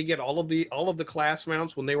I had to get all of the class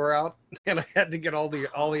mounts when they were out, and I had to get all the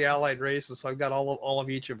allied races. So I've got all of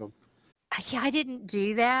each of them. Yeah, I didn't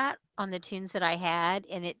do that on the tunes that I had,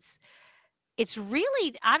 and it's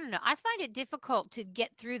really, I don't know. I find it difficult to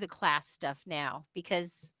get through the class stuff now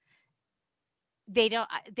because they don't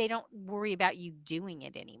worry about you doing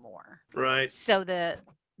it anymore. Right. So the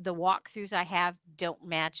walkthroughs I have don't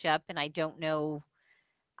match up, and I don't know.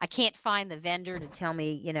 I can't find the vendor to tell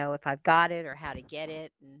me, if I've got it or how to get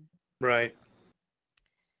it. And Right.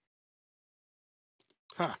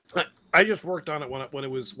 Huh. I just worked on it when it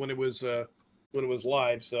was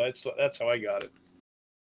live, so that's how I got it.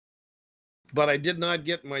 But I did not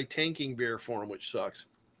get my tanking beer form, which sucks.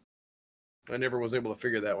 I never was able to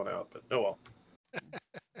figure that one out, but oh well.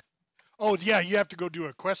 Oh yeah, you have to go do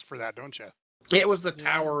a quest for that, don't you? It was the Yeah.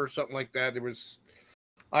 tower or something like that.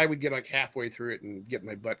 I would get like halfway through it and get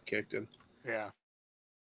my butt kicked and Yeah.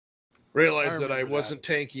 realize that I remember that. wasn't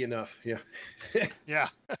tanky enough. Yeah. Yeah.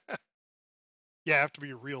 Yeah, have to be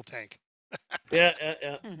a real tank.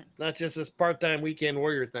 Yeah. Not just this part-time weekend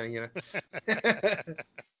warrior thing, you know.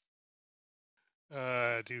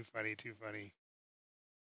 Too funny, too funny.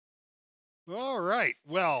 All right.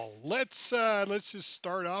 Well, let's just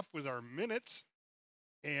start off with our minutes.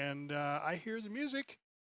 And I hear the music.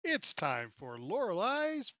 It's time for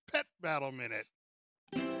Lorelei's Pet Battle Minute.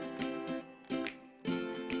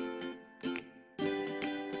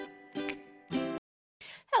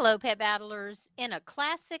 Hello, pet battlers. In a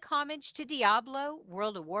classic homage to Diablo,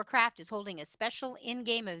 World of Warcraft is holding a special in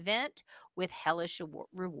game event with hellish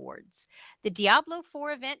rewards. The Diablo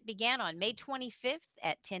 4 event began on May 25th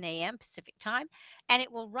at 10 a.m. Pacific time, and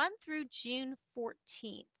it will run through June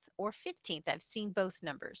 14th or 15th. I've seen both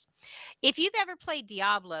numbers. If you've ever played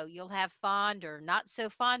Diablo, you'll have fond or not so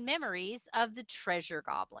fond memories of the Treasure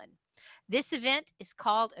Goblin. This event is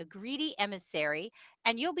called a Greedy Emissary,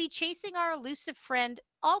 and you'll be chasing our elusive friend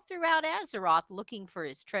all throughout Azeroth looking for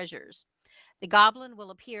his treasures. The goblin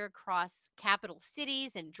will appear across capital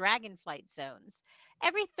cities and dragonflight zones.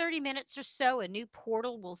 Every 30 minutes or so, a new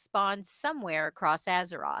portal will spawn somewhere across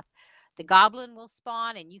Azeroth. The goblin will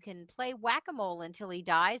spawn, and you can play whack a mole until he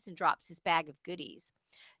dies and drops his bag of goodies.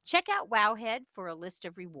 Check out Wowhead for a list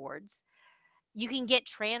of rewards. You can get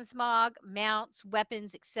transmog, mounts,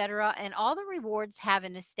 weapons, etc., and all the rewards have a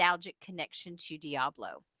nostalgic connection to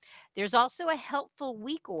Diablo. There's also a helpful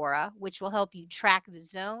week aura, which will help you track the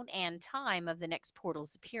zone and time of the next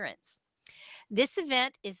portal's appearance. This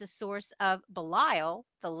event is a source of Belial,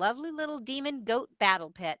 the lovely little demon goat battle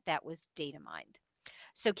pet that was data mined.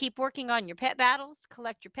 So keep working on your pet battles,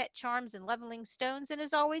 collect your pet charms and leveling stones, and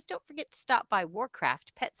as always, don't forget to stop by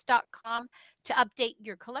warcraftpets.com to update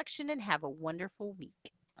your collection and have a wonderful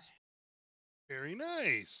week. Very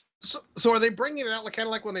nice. So are they bringing it out like kind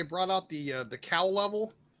of like when they brought out the cow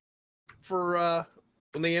level for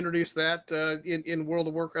when they introduced that in World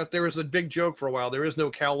of Warcraft? There was a big joke for a while. There is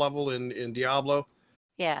no cow level in Diablo,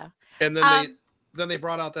 Yeah. and Um, then they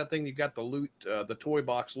brought out that thing. You got the loot, the toy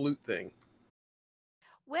box loot thing.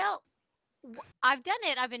 well, I've done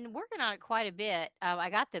it. I've been working on it quite a bit. I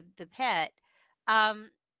got the pet. Um,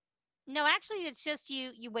 No, actually, it's just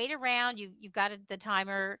you wait around, you've got the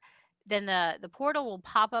timer, then the portal will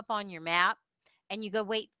pop up on your map, and you go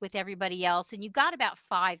wait with everybody else, and you've got about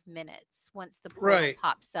 5 minutes once the portal Right.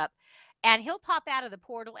 pops up, and he'll pop out of the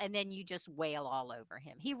portal, and then you just wail all over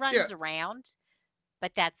him. He Yeah. runs around,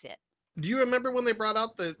 but that's it. Do you remember when they brought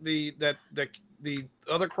out the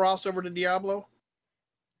other crossover to Diablo?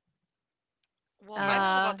 Well, I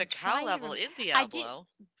know about the I'm cow trying to level in I did. Diablo.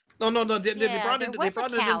 No. They Yeah, brought there it. They was a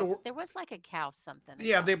brought it cow. into. There was like a cow something. A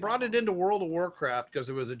Yeah, cow they brought it level. into World of Warcraft because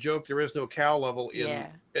there was a joke. There is no cow level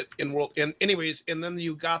Yeah. in World. And anyways, and then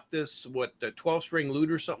you got this the 12-string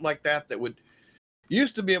lute or something like that that would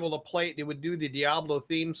used to be able to play. They would do the Diablo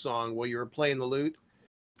theme song while you were playing the lute,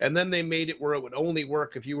 and then they made it where it would only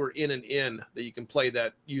work if you were in an inn that you can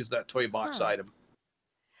use that toy box Huh. item.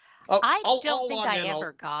 I don't I'll think log I in.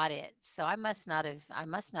 ever got it, so I must not have. I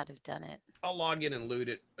must not have done it. I'll log in and loot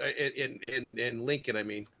it and link it. I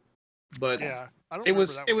mean, but Okay. Yeah, I don't it remember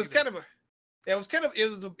was that it one was either. kind of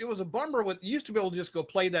a it was a bummer with you used to be able to just go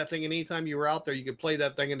play that thing, and anytime you were out there you could play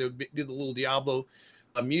that thing and it would do the little Diablo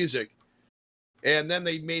music, and then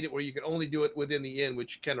they made it where you could only do it within the inn,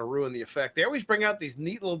 which kind of ruined the effect. They always bring out these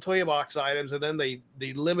neat little toy box items and then they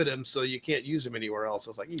limit them so you can't use them anywhere else.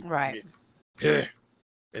 It's like Right. yeah.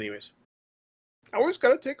 Anyways, I always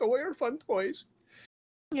gotta take away our fun toys.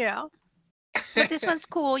 Yeah. But this one's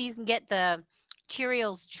cool. You can get the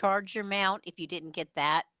Cheerios Charger mount if you didn't get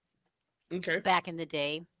that Okay. back in the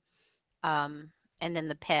day. And then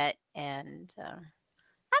the pet and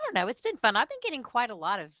I don't know. It's been fun. I've been getting quite a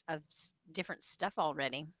lot of different stuff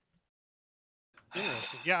already.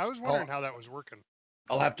 Interesting. Yeah, I was Oh, wondering how that was working.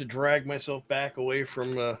 I'll have to drag myself back away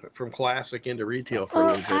from classic into retail for a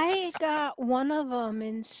Well, little bit. I got one of them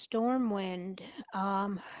in Stormwind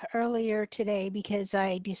earlier today because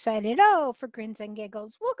I decided, oh, for grins and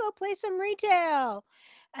giggles, we'll go play some retail.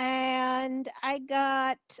 And I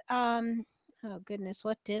got, oh goodness,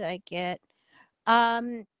 what did I get?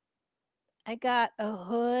 Um, I got a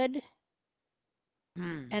hood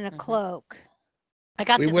and a Mm-hmm. cloak. I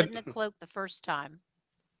got We the hood went. and the cloak the first time,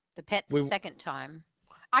 the pet the We second time.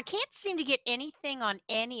 I can't seem to get anything on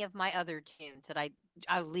any of my other tunes that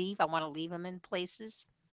I leave. I want to leave them in places,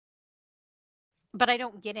 but I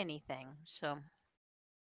don't get anything. So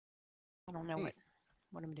I don't know Hmm,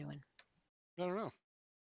 what I'm doing. I don't know.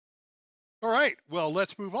 All right. Well,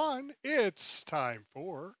 let's move on. It's time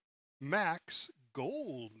for Max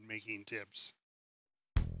gold making tips.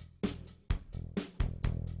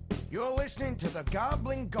 You're listening to the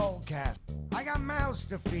Goblin Goldcast. I got mouths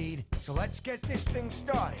to feed, so let's get this thing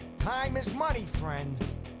started. Time is money, friend.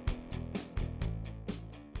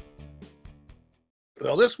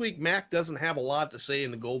 Well, this week Mac doesn't have a lot to say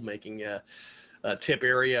in the gold making tip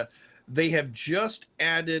area. They have just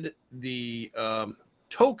added the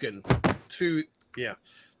token to yeah.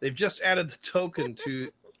 They've just added the token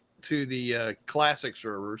to the classic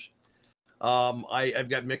servers. I've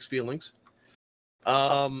got mixed feelings.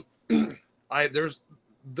 Um, I there's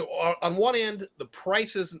the on one end the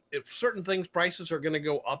prices, if certain things prices are going to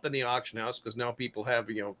go up in the auction house because now people have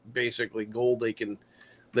basically gold they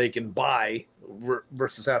can buy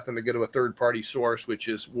versus having to go to a third party source, which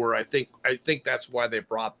is where I think that's why they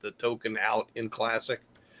brought the token out in classic,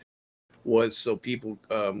 was so people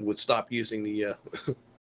would stop using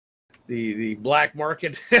the black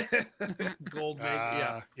market gold make.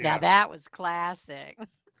 Yeah, Now Yeah. that was classic.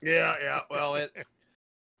 yeah. Well,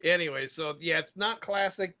 anyway, so yeah, it's not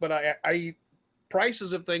classic, but I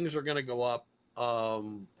prices of things are going to go up.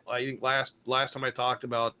 I think last time I talked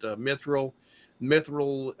about mithril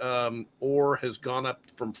ore has gone up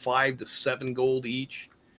from 5 to 7 gold each,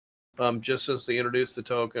 just since they introduced the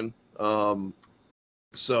token.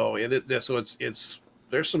 So it's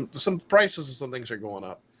there's some prices and some things are going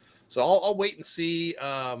up. So I'll wait and see.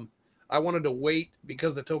 I wanted to wait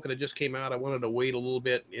because the token had just came out. I wanted to wait a little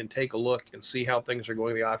bit and take a look and see how things are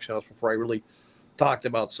going in the auction house before I really talked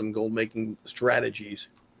about some gold making strategies.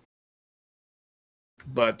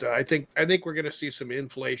 But I think we're going to see some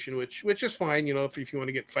inflation, which is fine. If you want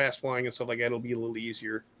to get fast flying and stuff like that, it'll be a little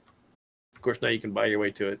easier. Of course, now you can buy your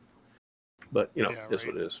way to it. But Yeah. that's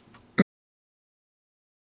Right. what it is.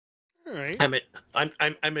 All right. I'm a I'm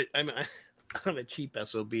a I'm a cheap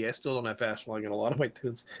SOB. I still don't have fast flying in a lot of my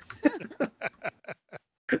tunes.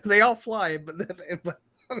 They all fly, but none of them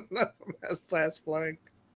has fast flying.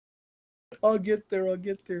 I'll get there. I'll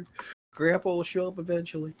get there. Grandpa will show up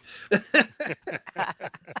eventually.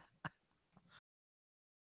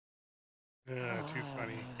 Too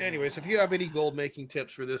funny. Anyways, if you have any gold making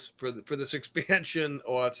tips for this expansion,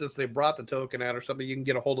 or since they brought the token out or something, you can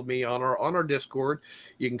get a hold of me on our Discord.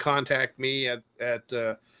 You can contact me at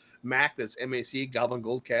Mac, that's MAC Goblin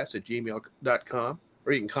Goldcast at gmail.com,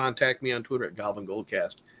 or you can contact me on Twitter at Goblin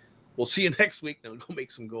Goldcast. We'll see you next week. Now go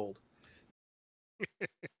make some gold.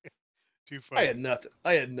 Too I funny. had nothing.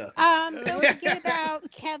 I had nothing. Don't forget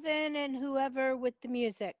about Kevin and whoever with the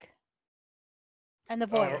music and the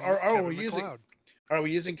Are, voice. are, are we Kevin using? McLeod. Are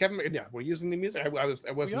we using Kevin? Yeah, we're using the music. I We wasn't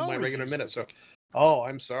my always regular use minute. So, music. oh,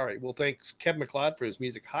 I'm sorry. Well, thanks Kevin McLeod for his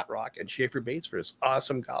music, Hot Rock, and Schaefer Bates for his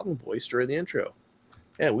awesome goblin voice during the intro.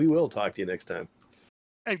 And we will talk to you next time.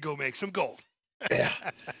 And go make some gold. Yeah,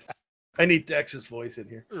 I need Dex's voice in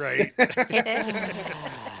here. Right.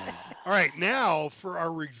 All right. Now for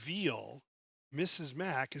our reveal, Mrs.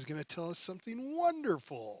 Mac is going to tell us something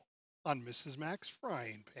wonderful on Mrs. Mac's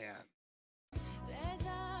frying pan. There's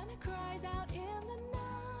Anna cries out in the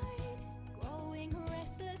night, growing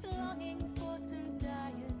restless, longing for some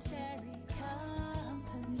dietary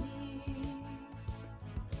company.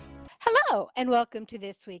 Hello, and welcome to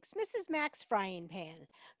this week's Mrs. Mac's Frying Pan,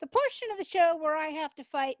 the portion of the show where I have to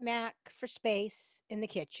fight Mac for space in the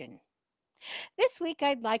kitchen. This week,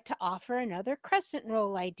 I'd like to offer another crescent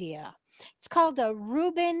roll idea. It's called a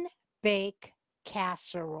Reuben Bake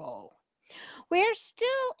Casserole. We're still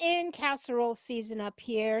in casserole season up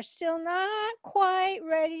here, still not quite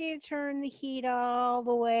ready to turn the heat all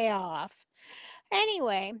the way off.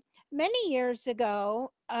 Anyway, many years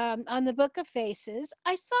ago, on the Book of Faces,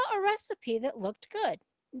 I saw a recipe that looked good.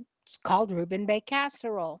 It's called Reuben Bake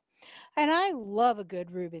Casserole. And I love a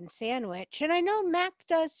good Reuben sandwich, and I know Mac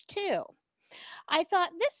does too. I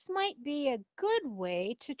thought this might be a good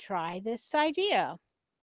way to try this idea.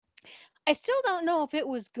 I still don't know if it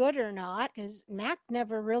was good or not because Mac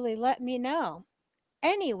never really let me know.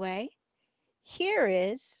 Anyway, here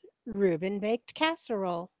is Reuben baked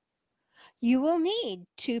casserole. You will need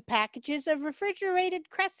 2 packages of refrigerated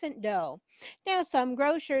crescent dough. Now, some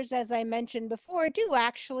grocers, as I mentioned before, do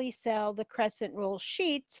actually sell the crescent roll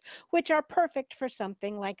sheets, which are perfect for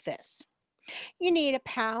something like this. You need a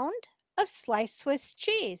pound of sliced Swiss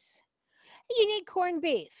cheese. You need corned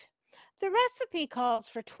beef. The recipe calls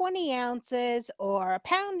for 20 ounces or a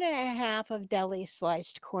pound and a half of deli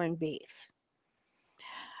sliced corned beef.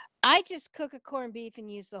 I just cook a corned beef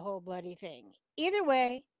and use the whole bloody thing. Either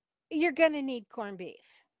way, you're going to need corned beef.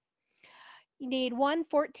 You need one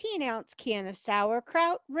 14-ounce can of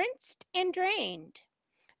sauerkraut, rinsed and drained.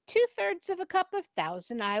 2/3 of a cup of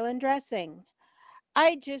Thousand Island dressing.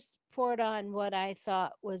 I just poured on what I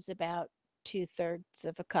thought was about 2/3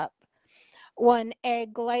 of a cup. 1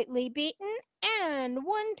 egg lightly beaten, and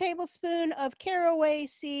 1 tablespoon of caraway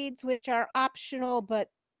seeds, which are optional, but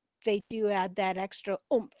they do add that extra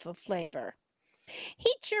oomph of flavor.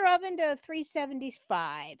 Heat your oven to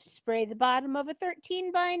 375. Spray the bottom of a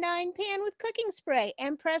 13 by 9 pan with cooking spray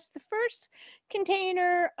and press the first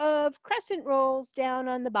container of crescent rolls down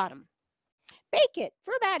on the bottom. Bake it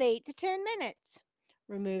for about 8 to 10 minutes.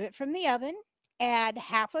 Remove it from the oven. Add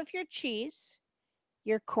half of your cheese,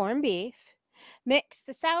 your corned beef. Mix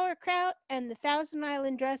the sauerkraut and the Thousand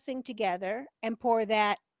Island dressing together and pour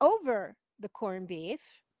that over the corned beef.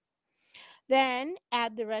 Then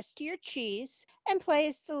add the rest of your cheese and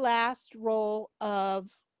place the last roll of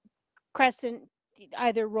crescent,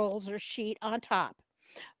 either rolls or sheet, on top.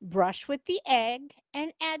 Brush with the egg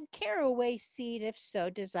and add caraway seed if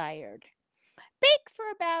so desired. Bake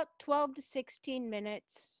for about 12 to 16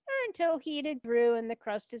 minutes or until heated through and the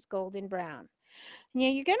crust is golden brown. Now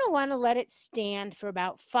you're going to want to let it stand for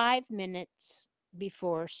about 5 minutes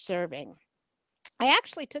before serving. I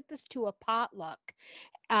actually took this to a potluck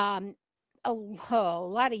um, a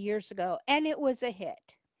lot of years ago, and it was a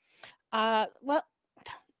hit. Well,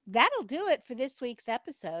 that'll do it for this week's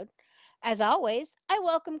episode. As always, I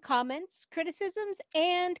welcome comments, criticisms,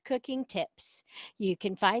 and cooking tips. You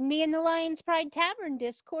can find me in the Lion's Pride Tavern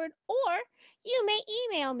Discord, or you may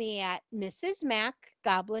email me at Mrs. Mac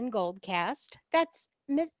Goblin Goldcast. That's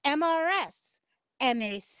MRS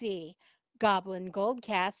MAC Goblin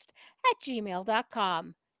Goldcast at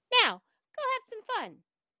gmail.com. Now, go have some fun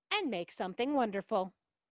and make something wonderful.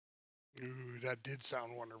 Ooh, that did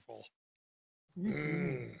sound wonderful.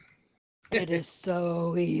 Mm. It is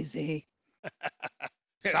so easy.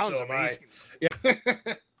 Sounds So am I. amazing.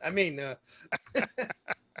 Yeah. I mean,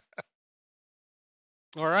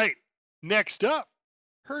 All right. Next up,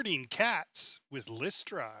 herding cats with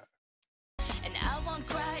Lystra. And I won't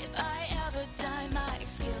cry if I ever die. My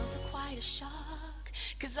skills are quite a shock,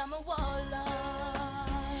 'cause I'm a warlock.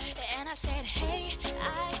 And I said, hey,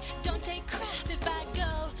 I don't take crap if I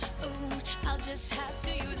go. I'll just have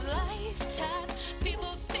to use life tap.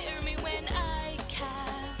 People fear me when I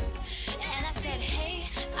cap. And I said, hey,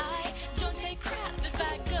 I don't take crap if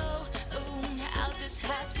I go. I'll just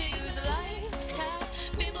have to use life tap.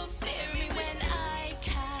 People fear me when I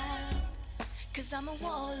cap. 'Cause I'm a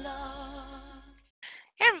warlock.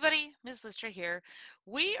 Hey everybody, Ms. Lister here.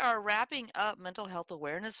 We are wrapping up Mental Health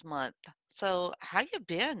Awareness Month. So, how you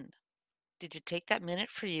been? Did you take that minute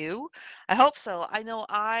for you? I hope so. I know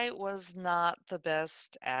I was not the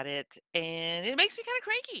best at it, and it makes me kind of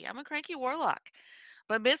cranky. I'm a cranky warlock.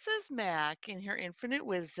 But Mrs. Mac, in her infinite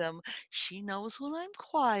wisdom, she knows when I'm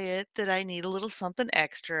quiet that I need a little something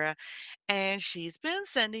extra, and she's been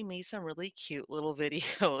sending me some really cute little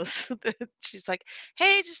videos. That she's like,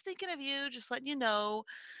 "Hey, just thinking of you, just letting you know."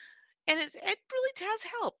 And it really has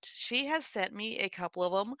helped. She has sent me a couple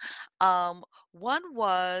of them. One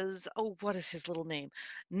was, oh, what is his little name?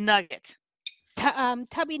 Nugget.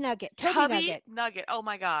 Tubby Nugget, Toby Tubby Nugget. Nugget. Oh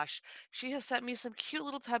my gosh. She has sent me some cute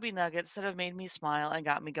little tubby nuggets that have made me smile and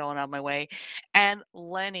got me going on my way. And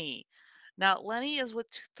Lenny. Now, Lenny is with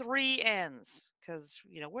 3 N's because,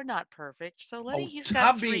 we're not perfect. So, Lenny, oh, he's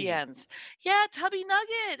got 3 N's. Tubby. Yeah, Tubby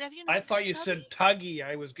Nugget. Have you I not thought seen you Tubby? said Tuggy.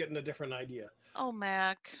 I was getting a different idea. Oh,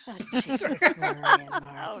 Mac. Oh, Jesus, Maria Oh,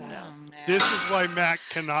 Martha. no, Mac. This is why Mac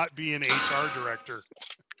cannot be an HR director.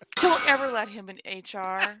 Don't ever let him in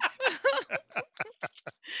HR.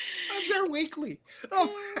 I'm there weekly.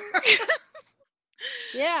 Oh.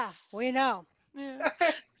 Yeah, we know. Yeah.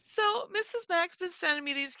 So Mrs. Mac's been sending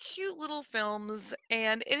me these cute little films,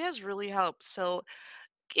 and it has really helped. So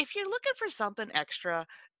if you're looking for something extra,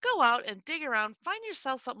 go out and dig around, find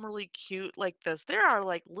yourself something really cute like this. There are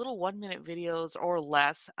like little 1 minute videos or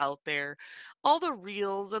less out there, all the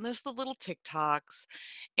reels, and there's the little TikToks.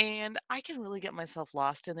 And I can really get myself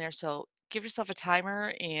lost in there. So give yourself a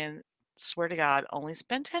timer and swear to God, only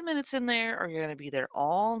spend 10 minutes in there or you're going to be there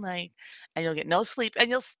all night and you'll get no sleep and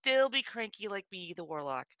you'll still be cranky like me, the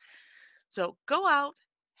warlock. So go out,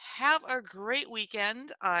 have a great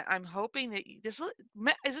weekend. I'm hoping that is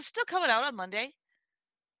it still coming out on Monday?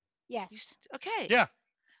 Yes. Okay. Yeah.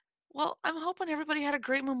 Well, I'm hoping everybody had a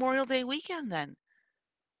great Memorial Day weekend then.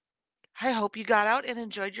 I hope you got out and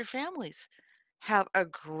enjoyed your families. Have a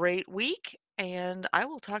great week, and I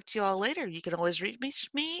will talk to you all later. You can always reach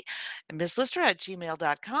me at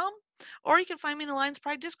misslister@gmail.com, or you can find me in the Lions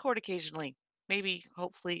Pride Discord occasionally. Maybe,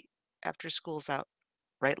 hopefully, after school's out.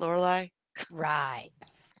 Right, Lorelai? Right.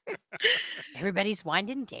 Everybody's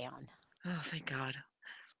winding down. Oh, thank God.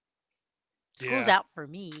 School's Yeah. out for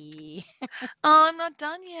me. Oh, I'm not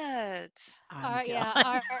done yet. I'm Yeah,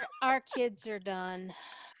 done. our kids are done.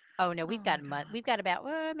 Oh no, Oh we've my got a month. God. We've got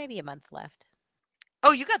about maybe a month left.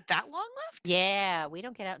 Oh, you got that long left? Yeah, we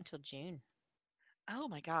don't get out until June. Oh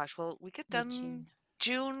my gosh. Well, we get Mid done June.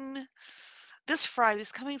 June. This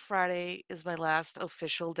coming Friday is my last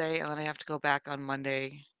official day, and then I have to go back on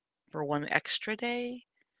Monday for one extra day.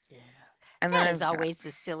 Yeah. And then That is I'm, always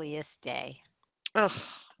the silliest day. ugh,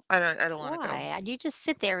 I don't want to go. Why? You just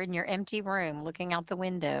sit there in your empty room looking out the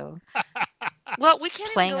window, Well, we can't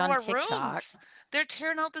even playing go to on our TikTok. rooms. They're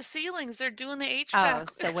tearing out the ceilings. They're doing the Oh,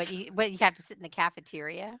 HVAC. so what you have to sit in the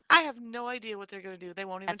cafeteria? I have no idea what they're going to do. They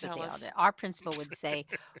won't even That's what tell they all do. us. Our principal would say,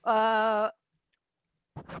 uh,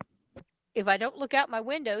 if I don't look out my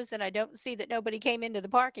windows and I don't see that nobody came into the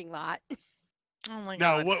parking lot. Oh my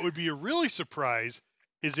Now, God. what would be a really surprise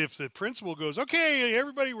is if the principal goes, "Okay,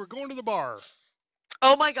 everybody, we're going to the bar."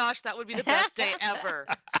 Oh my gosh, that would be the best day ever.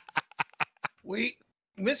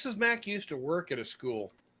 Mrs. Mack used to work at a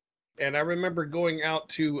school, and I remember going out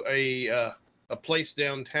to a place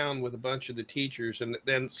downtown with a bunch of the teachers, and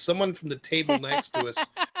then someone from the table next to us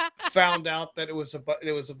found out that it was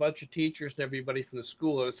a bunch of teachers and everybody from the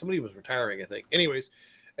school. Somebody was retiring, I think. Anyways,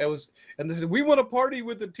 and they said, "We want to party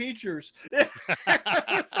with the teachers."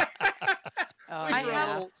 Oh I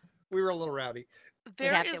have- we were a little rowdy.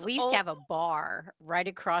 We used to have a bar right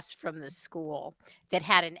across from the school that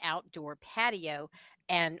had an outdoor patio,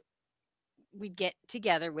 and we'd get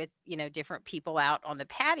together with different people out on the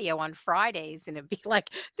patio on Fridays, and it'd be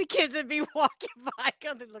like the kids would be walking by,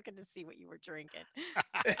 looking to see what you were drinking.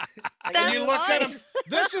 And you look at them. us.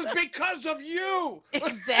 This is because of you.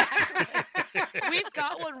 Exactly. We've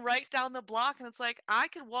got one right down the block, and it's like I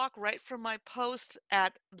could walk right from my post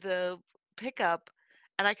at the pickup,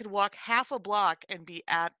 and I could walk half a block and be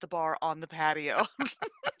at the bar on the patio.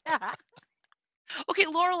 Okay,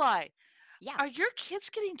 Lorelai, Yeah. are your kids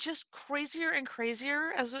getting just crazier and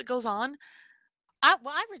crazier as it goes on? I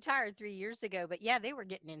retired 3 years ago, but yeah, they were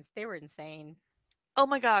insane. Oh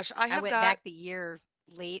my gosh, I I have went got back the year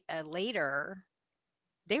later.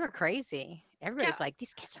 They were crazy. Everybody's yeah, like,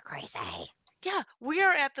 these kids are crazy. yeah. We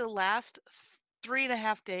are at the last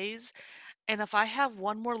 3.5 days, and if I have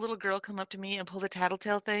one more little girl come up to me and pull the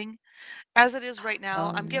tattletale thing, as it is right now,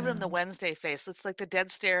 Oh I'm giving them the no. Wednesday face. It's like the dead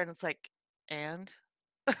stare, and it's like, and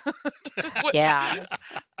what? Yeah.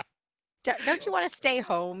 Don't you want to stay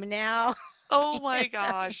home now? Oh my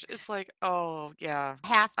gosh, it's like, oh yeah.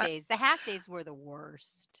 Half I, days. The half days were the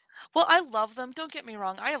worst. well, I love them. Don't get me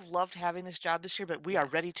wrong. I have loved having this job this year, but we Yeah. are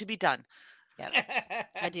ready to be done. Yep.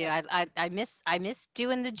 I do. I miss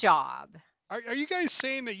doing the job. Are you guys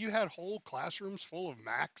saying that you had whole classrooms full of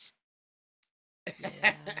Macs?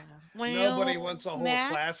 Yeah. Nobody Well, wants a whole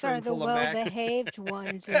Macs classroom are the full of Mac. well-behaved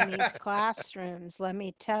ones in these classrooms, let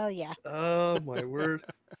me tell you. Oh my word!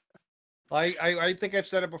 I think I've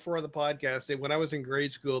said it before on the podcast. That when I was in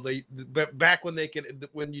grade school, back when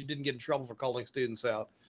when you didn't get in trouble for calling students out,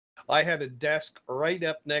 I had a desk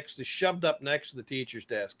shoved up next to the teacher's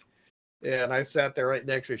desk. Yeah, and I sat there right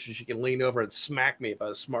next to her so she can lean over and smack me if I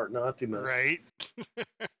was smart not to. Right.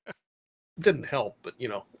 Didn't help, but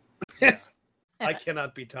Yeah. I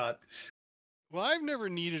cannot be taught. Well, I've never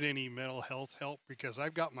needed any mental health help because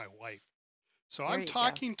I've got my wife. So There I'm you go.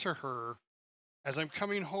 talking to her as I'm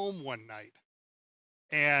coming home one night.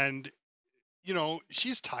 And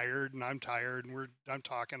she's tired and I'm tired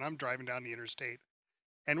and I'm driving down the interstate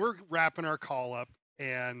and we're wrapping our call up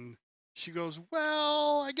and she goes,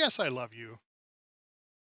 "Well, I guess I love you."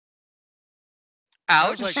 I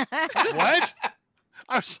was like, ouch. "What?"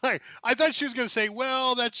 I was like, I thought she was going to say,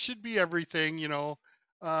 "Well, that should be everything,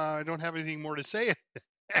 I don't have anything more to say."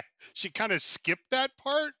 She kind of skipped that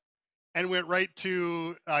part. and went right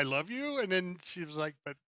to "I love you," and then she was like,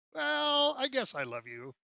 "But well, I guess I love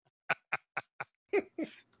you."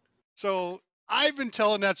 So I've been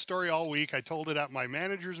telling that story all week. I told it at my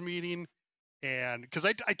manager's meeting, and because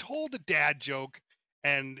I told a dad joke,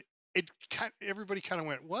 and everybody kind of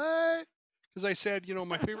went, "What?" Because I said,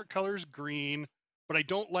 my favorite color is green, but I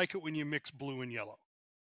don't like it when you mix blue and yellow.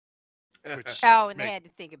 Which Oh, and they make had to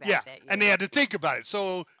think about yeah, that. and they Yeah. had to think about it.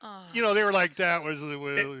 So Oh, they were like, "That It wasn't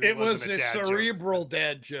was a a dad joke." cerebral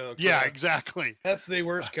dad joke. Yeah, exactly. That's the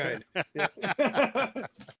worst kind. Yeah.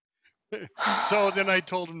 So then I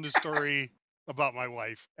told them the story about my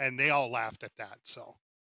wife, and they all laughed at that. So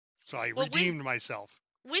I well, redeemed myself.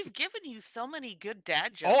 we've given you so many good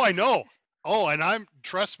dad Oh, jokes. I know. Oh, and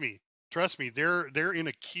trust me, they're in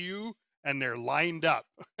a queue and they're lined up.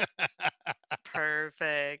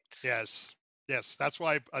 Perfect. Yes, that's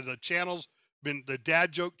why the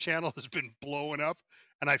dad joke channel has been blowing up,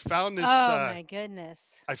 and Oh my goodness.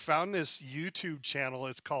 I found this YouTube channel.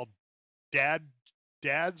 It's called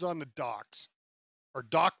Dads on the Docks, or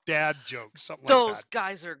Doc Dad Jokes, something like Those that.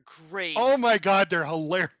 guys are great. Oh my God, they're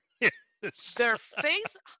hilarious. Their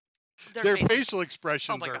face, Their faces. facial Oh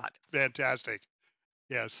expressions my are God. fantastic.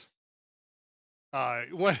 Yes.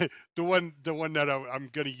 One the one that I'm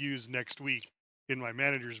going to use next week in my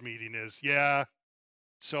manager's meeting is, yeah.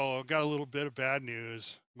 So I've got a little bit of bad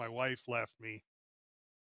news. My wife left me. It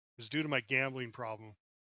was due to my gambling problem.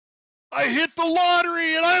 I hit the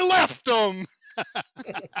lottery and I left them.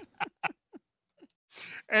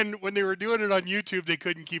 And when they were doing it on YouTube, they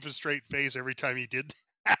couldn't keep a straight face every time he did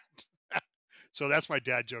that. So that's my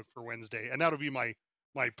dad joke for Wednesday, and that'll be my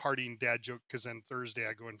partying dad joke, because then Thursday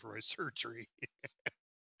I go in for my surgery.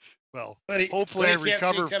 Well, hopefully I But he can't see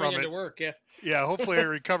recover coming from into it. work. Yeah. Yeah, hopefully I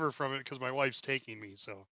recover from it, because my wife's taking me.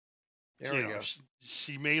 So There we go.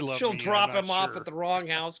 she may love She'll me. drop I'm not him off sure. at the wrong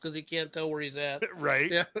house because he can't tell where he's at. Right.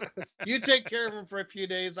 Yeah. You take care of him for a few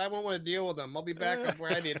days. I won't want to deal with him. I'll be back up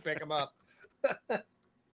where I need to pick him up.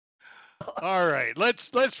 All right, let's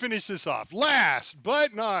finish this off. Last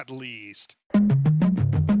but not least,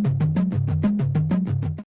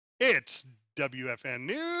 it's WFN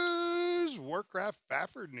News, Warcraft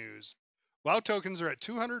Fafford News. WoW tokens are at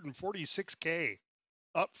 246K,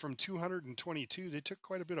 up from 222. They took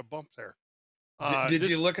quite a bit of bump there. Did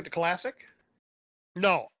you look at the classic?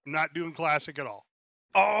 No, I'm not doing classic at all.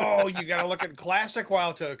 Oh, you got to look at classic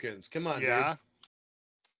WoW tokens. Come on, Yeah. dude.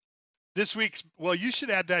 This week's, well, you should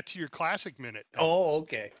add that to your classic minute. Then. Oh,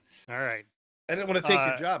 okay. All right. I didn't want to take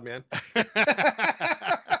your job, man.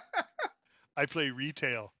 I play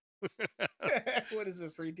retail. What is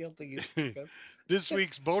this retail thing you speak of? This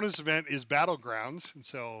week's bonus event is Battlegrounds, and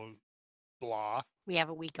so blah. We have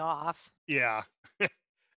a week off. Yeah.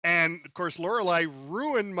 And of course, Lorelai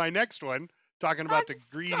ruined my next one, talking about the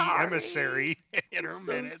greedy emissary in her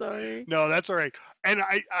minute. Sorry. No, that's all right. And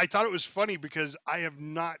I thought it was funny because I have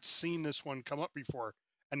not seen this one come up before.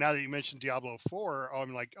 And now that you mentioned Diablo 4,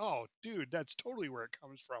 I'm like, oh, dude, that's totally where it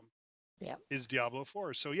comes from. Yep. Is Diablo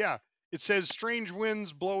 4. So yeah, it says strange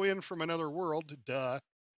winds blow in from another world. Duh.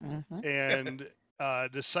 Mm-hmm. And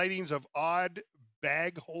the sightings of odd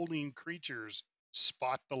bag-holding creatures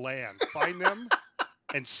spot the land. Find them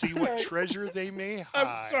and see what treasure they may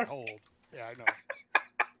hold. Yeah, I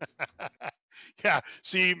know. Yeah,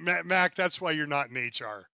 see, Mac, that's why you're not in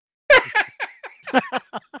HR.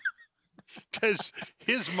 Because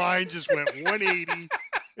his mind just went 180.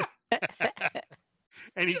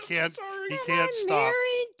 And he can't stop.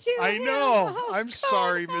 Married to I him. know. Oh, I'm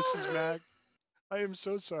sorry, God. Mrs. Mac. I am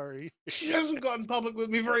so sorry. She hasn't gotten public with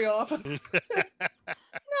me very often.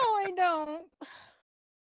 No, I don't.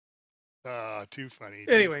 Too funny.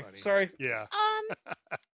 Anyway, too funny. sorry. Yeah.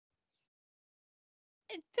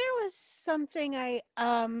 There was something I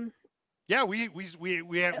Yeah, we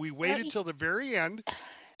waited till the very end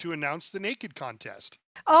to announce the naked contest.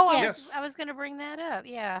 Oh, Yes. I was going to bring that up.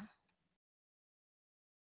 Yeah.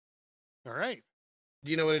 All right.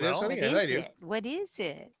 Do you know what it is, Well, honey? What Yeah, I is do. it? What is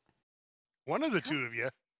it? One of the two of you.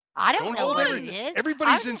 I don't Don't know hold what every- it is.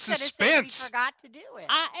 everybody's I in was just suspense. Gonna say we forgot to do it.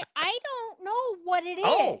 I don't know what it is.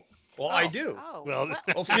 Oh, well, I do. Oh, Well,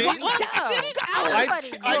 Well, see, well, no. Somebody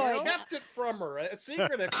I would. kept it from her. A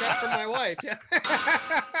secret I kept from my wife. Yeah.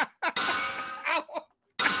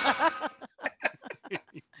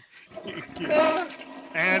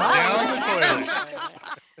 And down the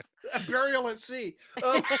toilet. A burial at sea.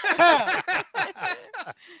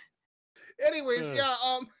 Anyways, yeah.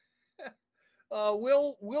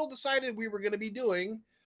 Will decided we were going to be doing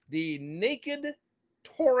the naked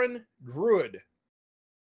Tauren Druid.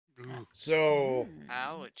 Ooh. So,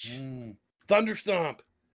 Ouch. Thunderstomp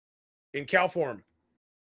in cow form.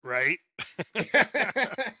 Right?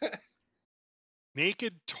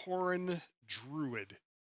 Naked Tauren Druid.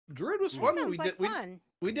 Druid was That fun when sounds like fun.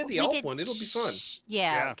 we did the We elf did one. It'll be fun.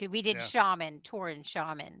 Yeah, Yeah, 'cause we did yeah. shaman, Tauren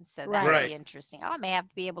shaman, so that'll Right. Right. be interesting. I may have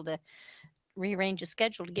to be able to rearrange a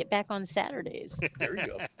schedule to get back on Saturdays. There you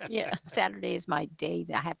go. Yeah, Saturday is my day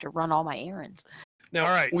that I have to run all my errands. Now,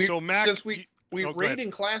 All right, so Mac, since you- we oh, go raid ahead.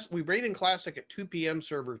 in classic at 2 p.m.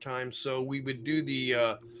 server time, so we would do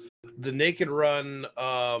the naked run.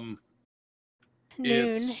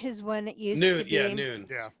 Noon It's is when it used noon. to be. Yeah, noon.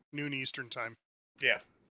 Yeah, noon Eastern time. Yeah,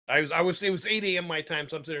 I was. It was 8 a.m. my time,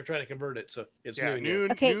 so I'm sitting there trying to convert it. So it's Yeah, noon.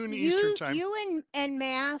 Yeah. Okay, noon Eastern you time. you and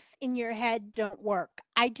math in your head don't work.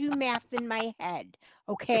 I do math in my head.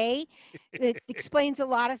 Okay, it explains a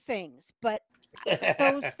lot of things, but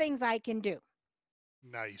those things I can do.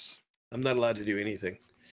 Nice. I'm not allowed to do anything.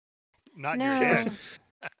 Not in your head.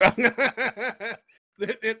 No.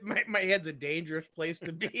 My head's a dangerous place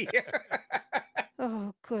to be.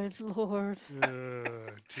 Oh, good lord.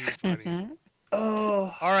 Too funny.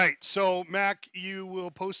 Oh, All right, so Mac, you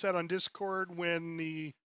will post that on Discord when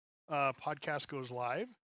the podcast goes live.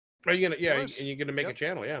 are you gonna? Yeah, for and us. you're gonna make Yep. a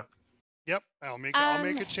channel. Yeah. Yep, I'll make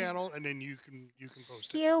a channel and then you can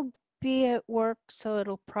post it. He'll be at work, so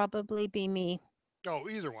it'll probably be me. Oh,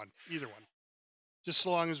 either one. Just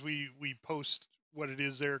so long as we post what it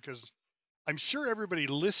is there, because I'm sure everybody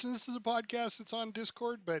listens to the podcast that's on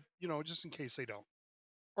Discord, but just in case they don't,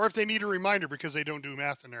 or if they need a reminder because they don't do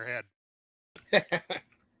math in their head.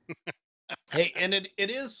 Hey, and it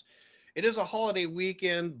is a holiday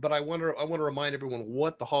weekend, but I want to remind everyone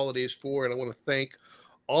what the holiday is for, and I want to thank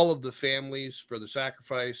all of the families for the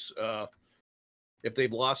sacrifice if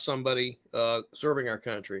they've lost somebody serving our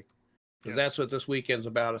country, because Yes. that's what this weekend's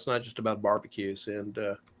about. It's not just about barbecues. And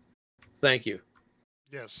thank you.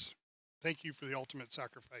 Yes. Thank you for the ultimate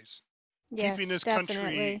sacrifice. Yes, Keeping this definitely.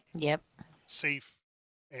 country Yep. safe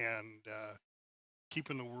and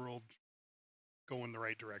keeping the world going the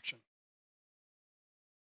right direction.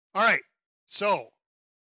 All right. So,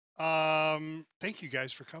 thank you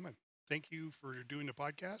guys for coming. Thank you for doing the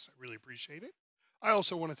podcast. I really appreciate it. I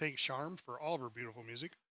also want to thank Charm for all of her beautiful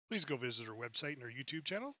music. Please go visit her website and her YouTube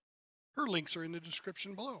channel. Her links are in the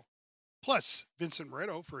description below. Plus, Vincent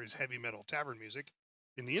Moretto for his heavy metal tavern music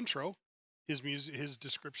in the intro. His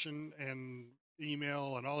description and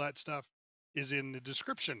email and all that stuff is in the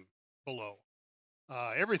description below.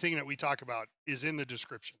 Everything that we talk about is in the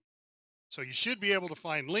description. So you should be able to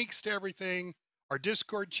find links to everything. Our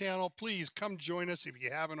Discord channel, please come join us if you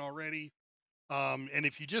haven't already. And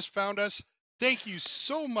if you just found us, thank you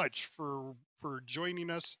so much for joining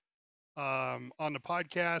us on the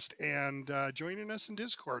podcast and joining us in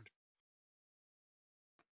Discord.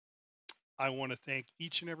 I want to thank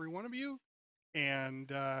each and every one of you.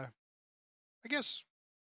 And I guess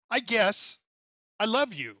I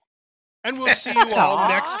love you. And we'll see you all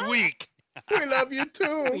next Aw. week. We love you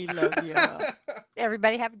too. We love you.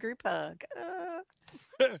 Everybody have a group hug. All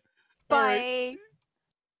right. Bye.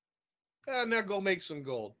 Now go make some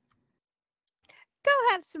gold. Go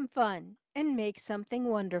have some fun and make something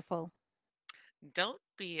wonderful. Don't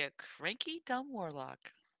be a cranky dumb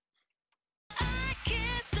warlock.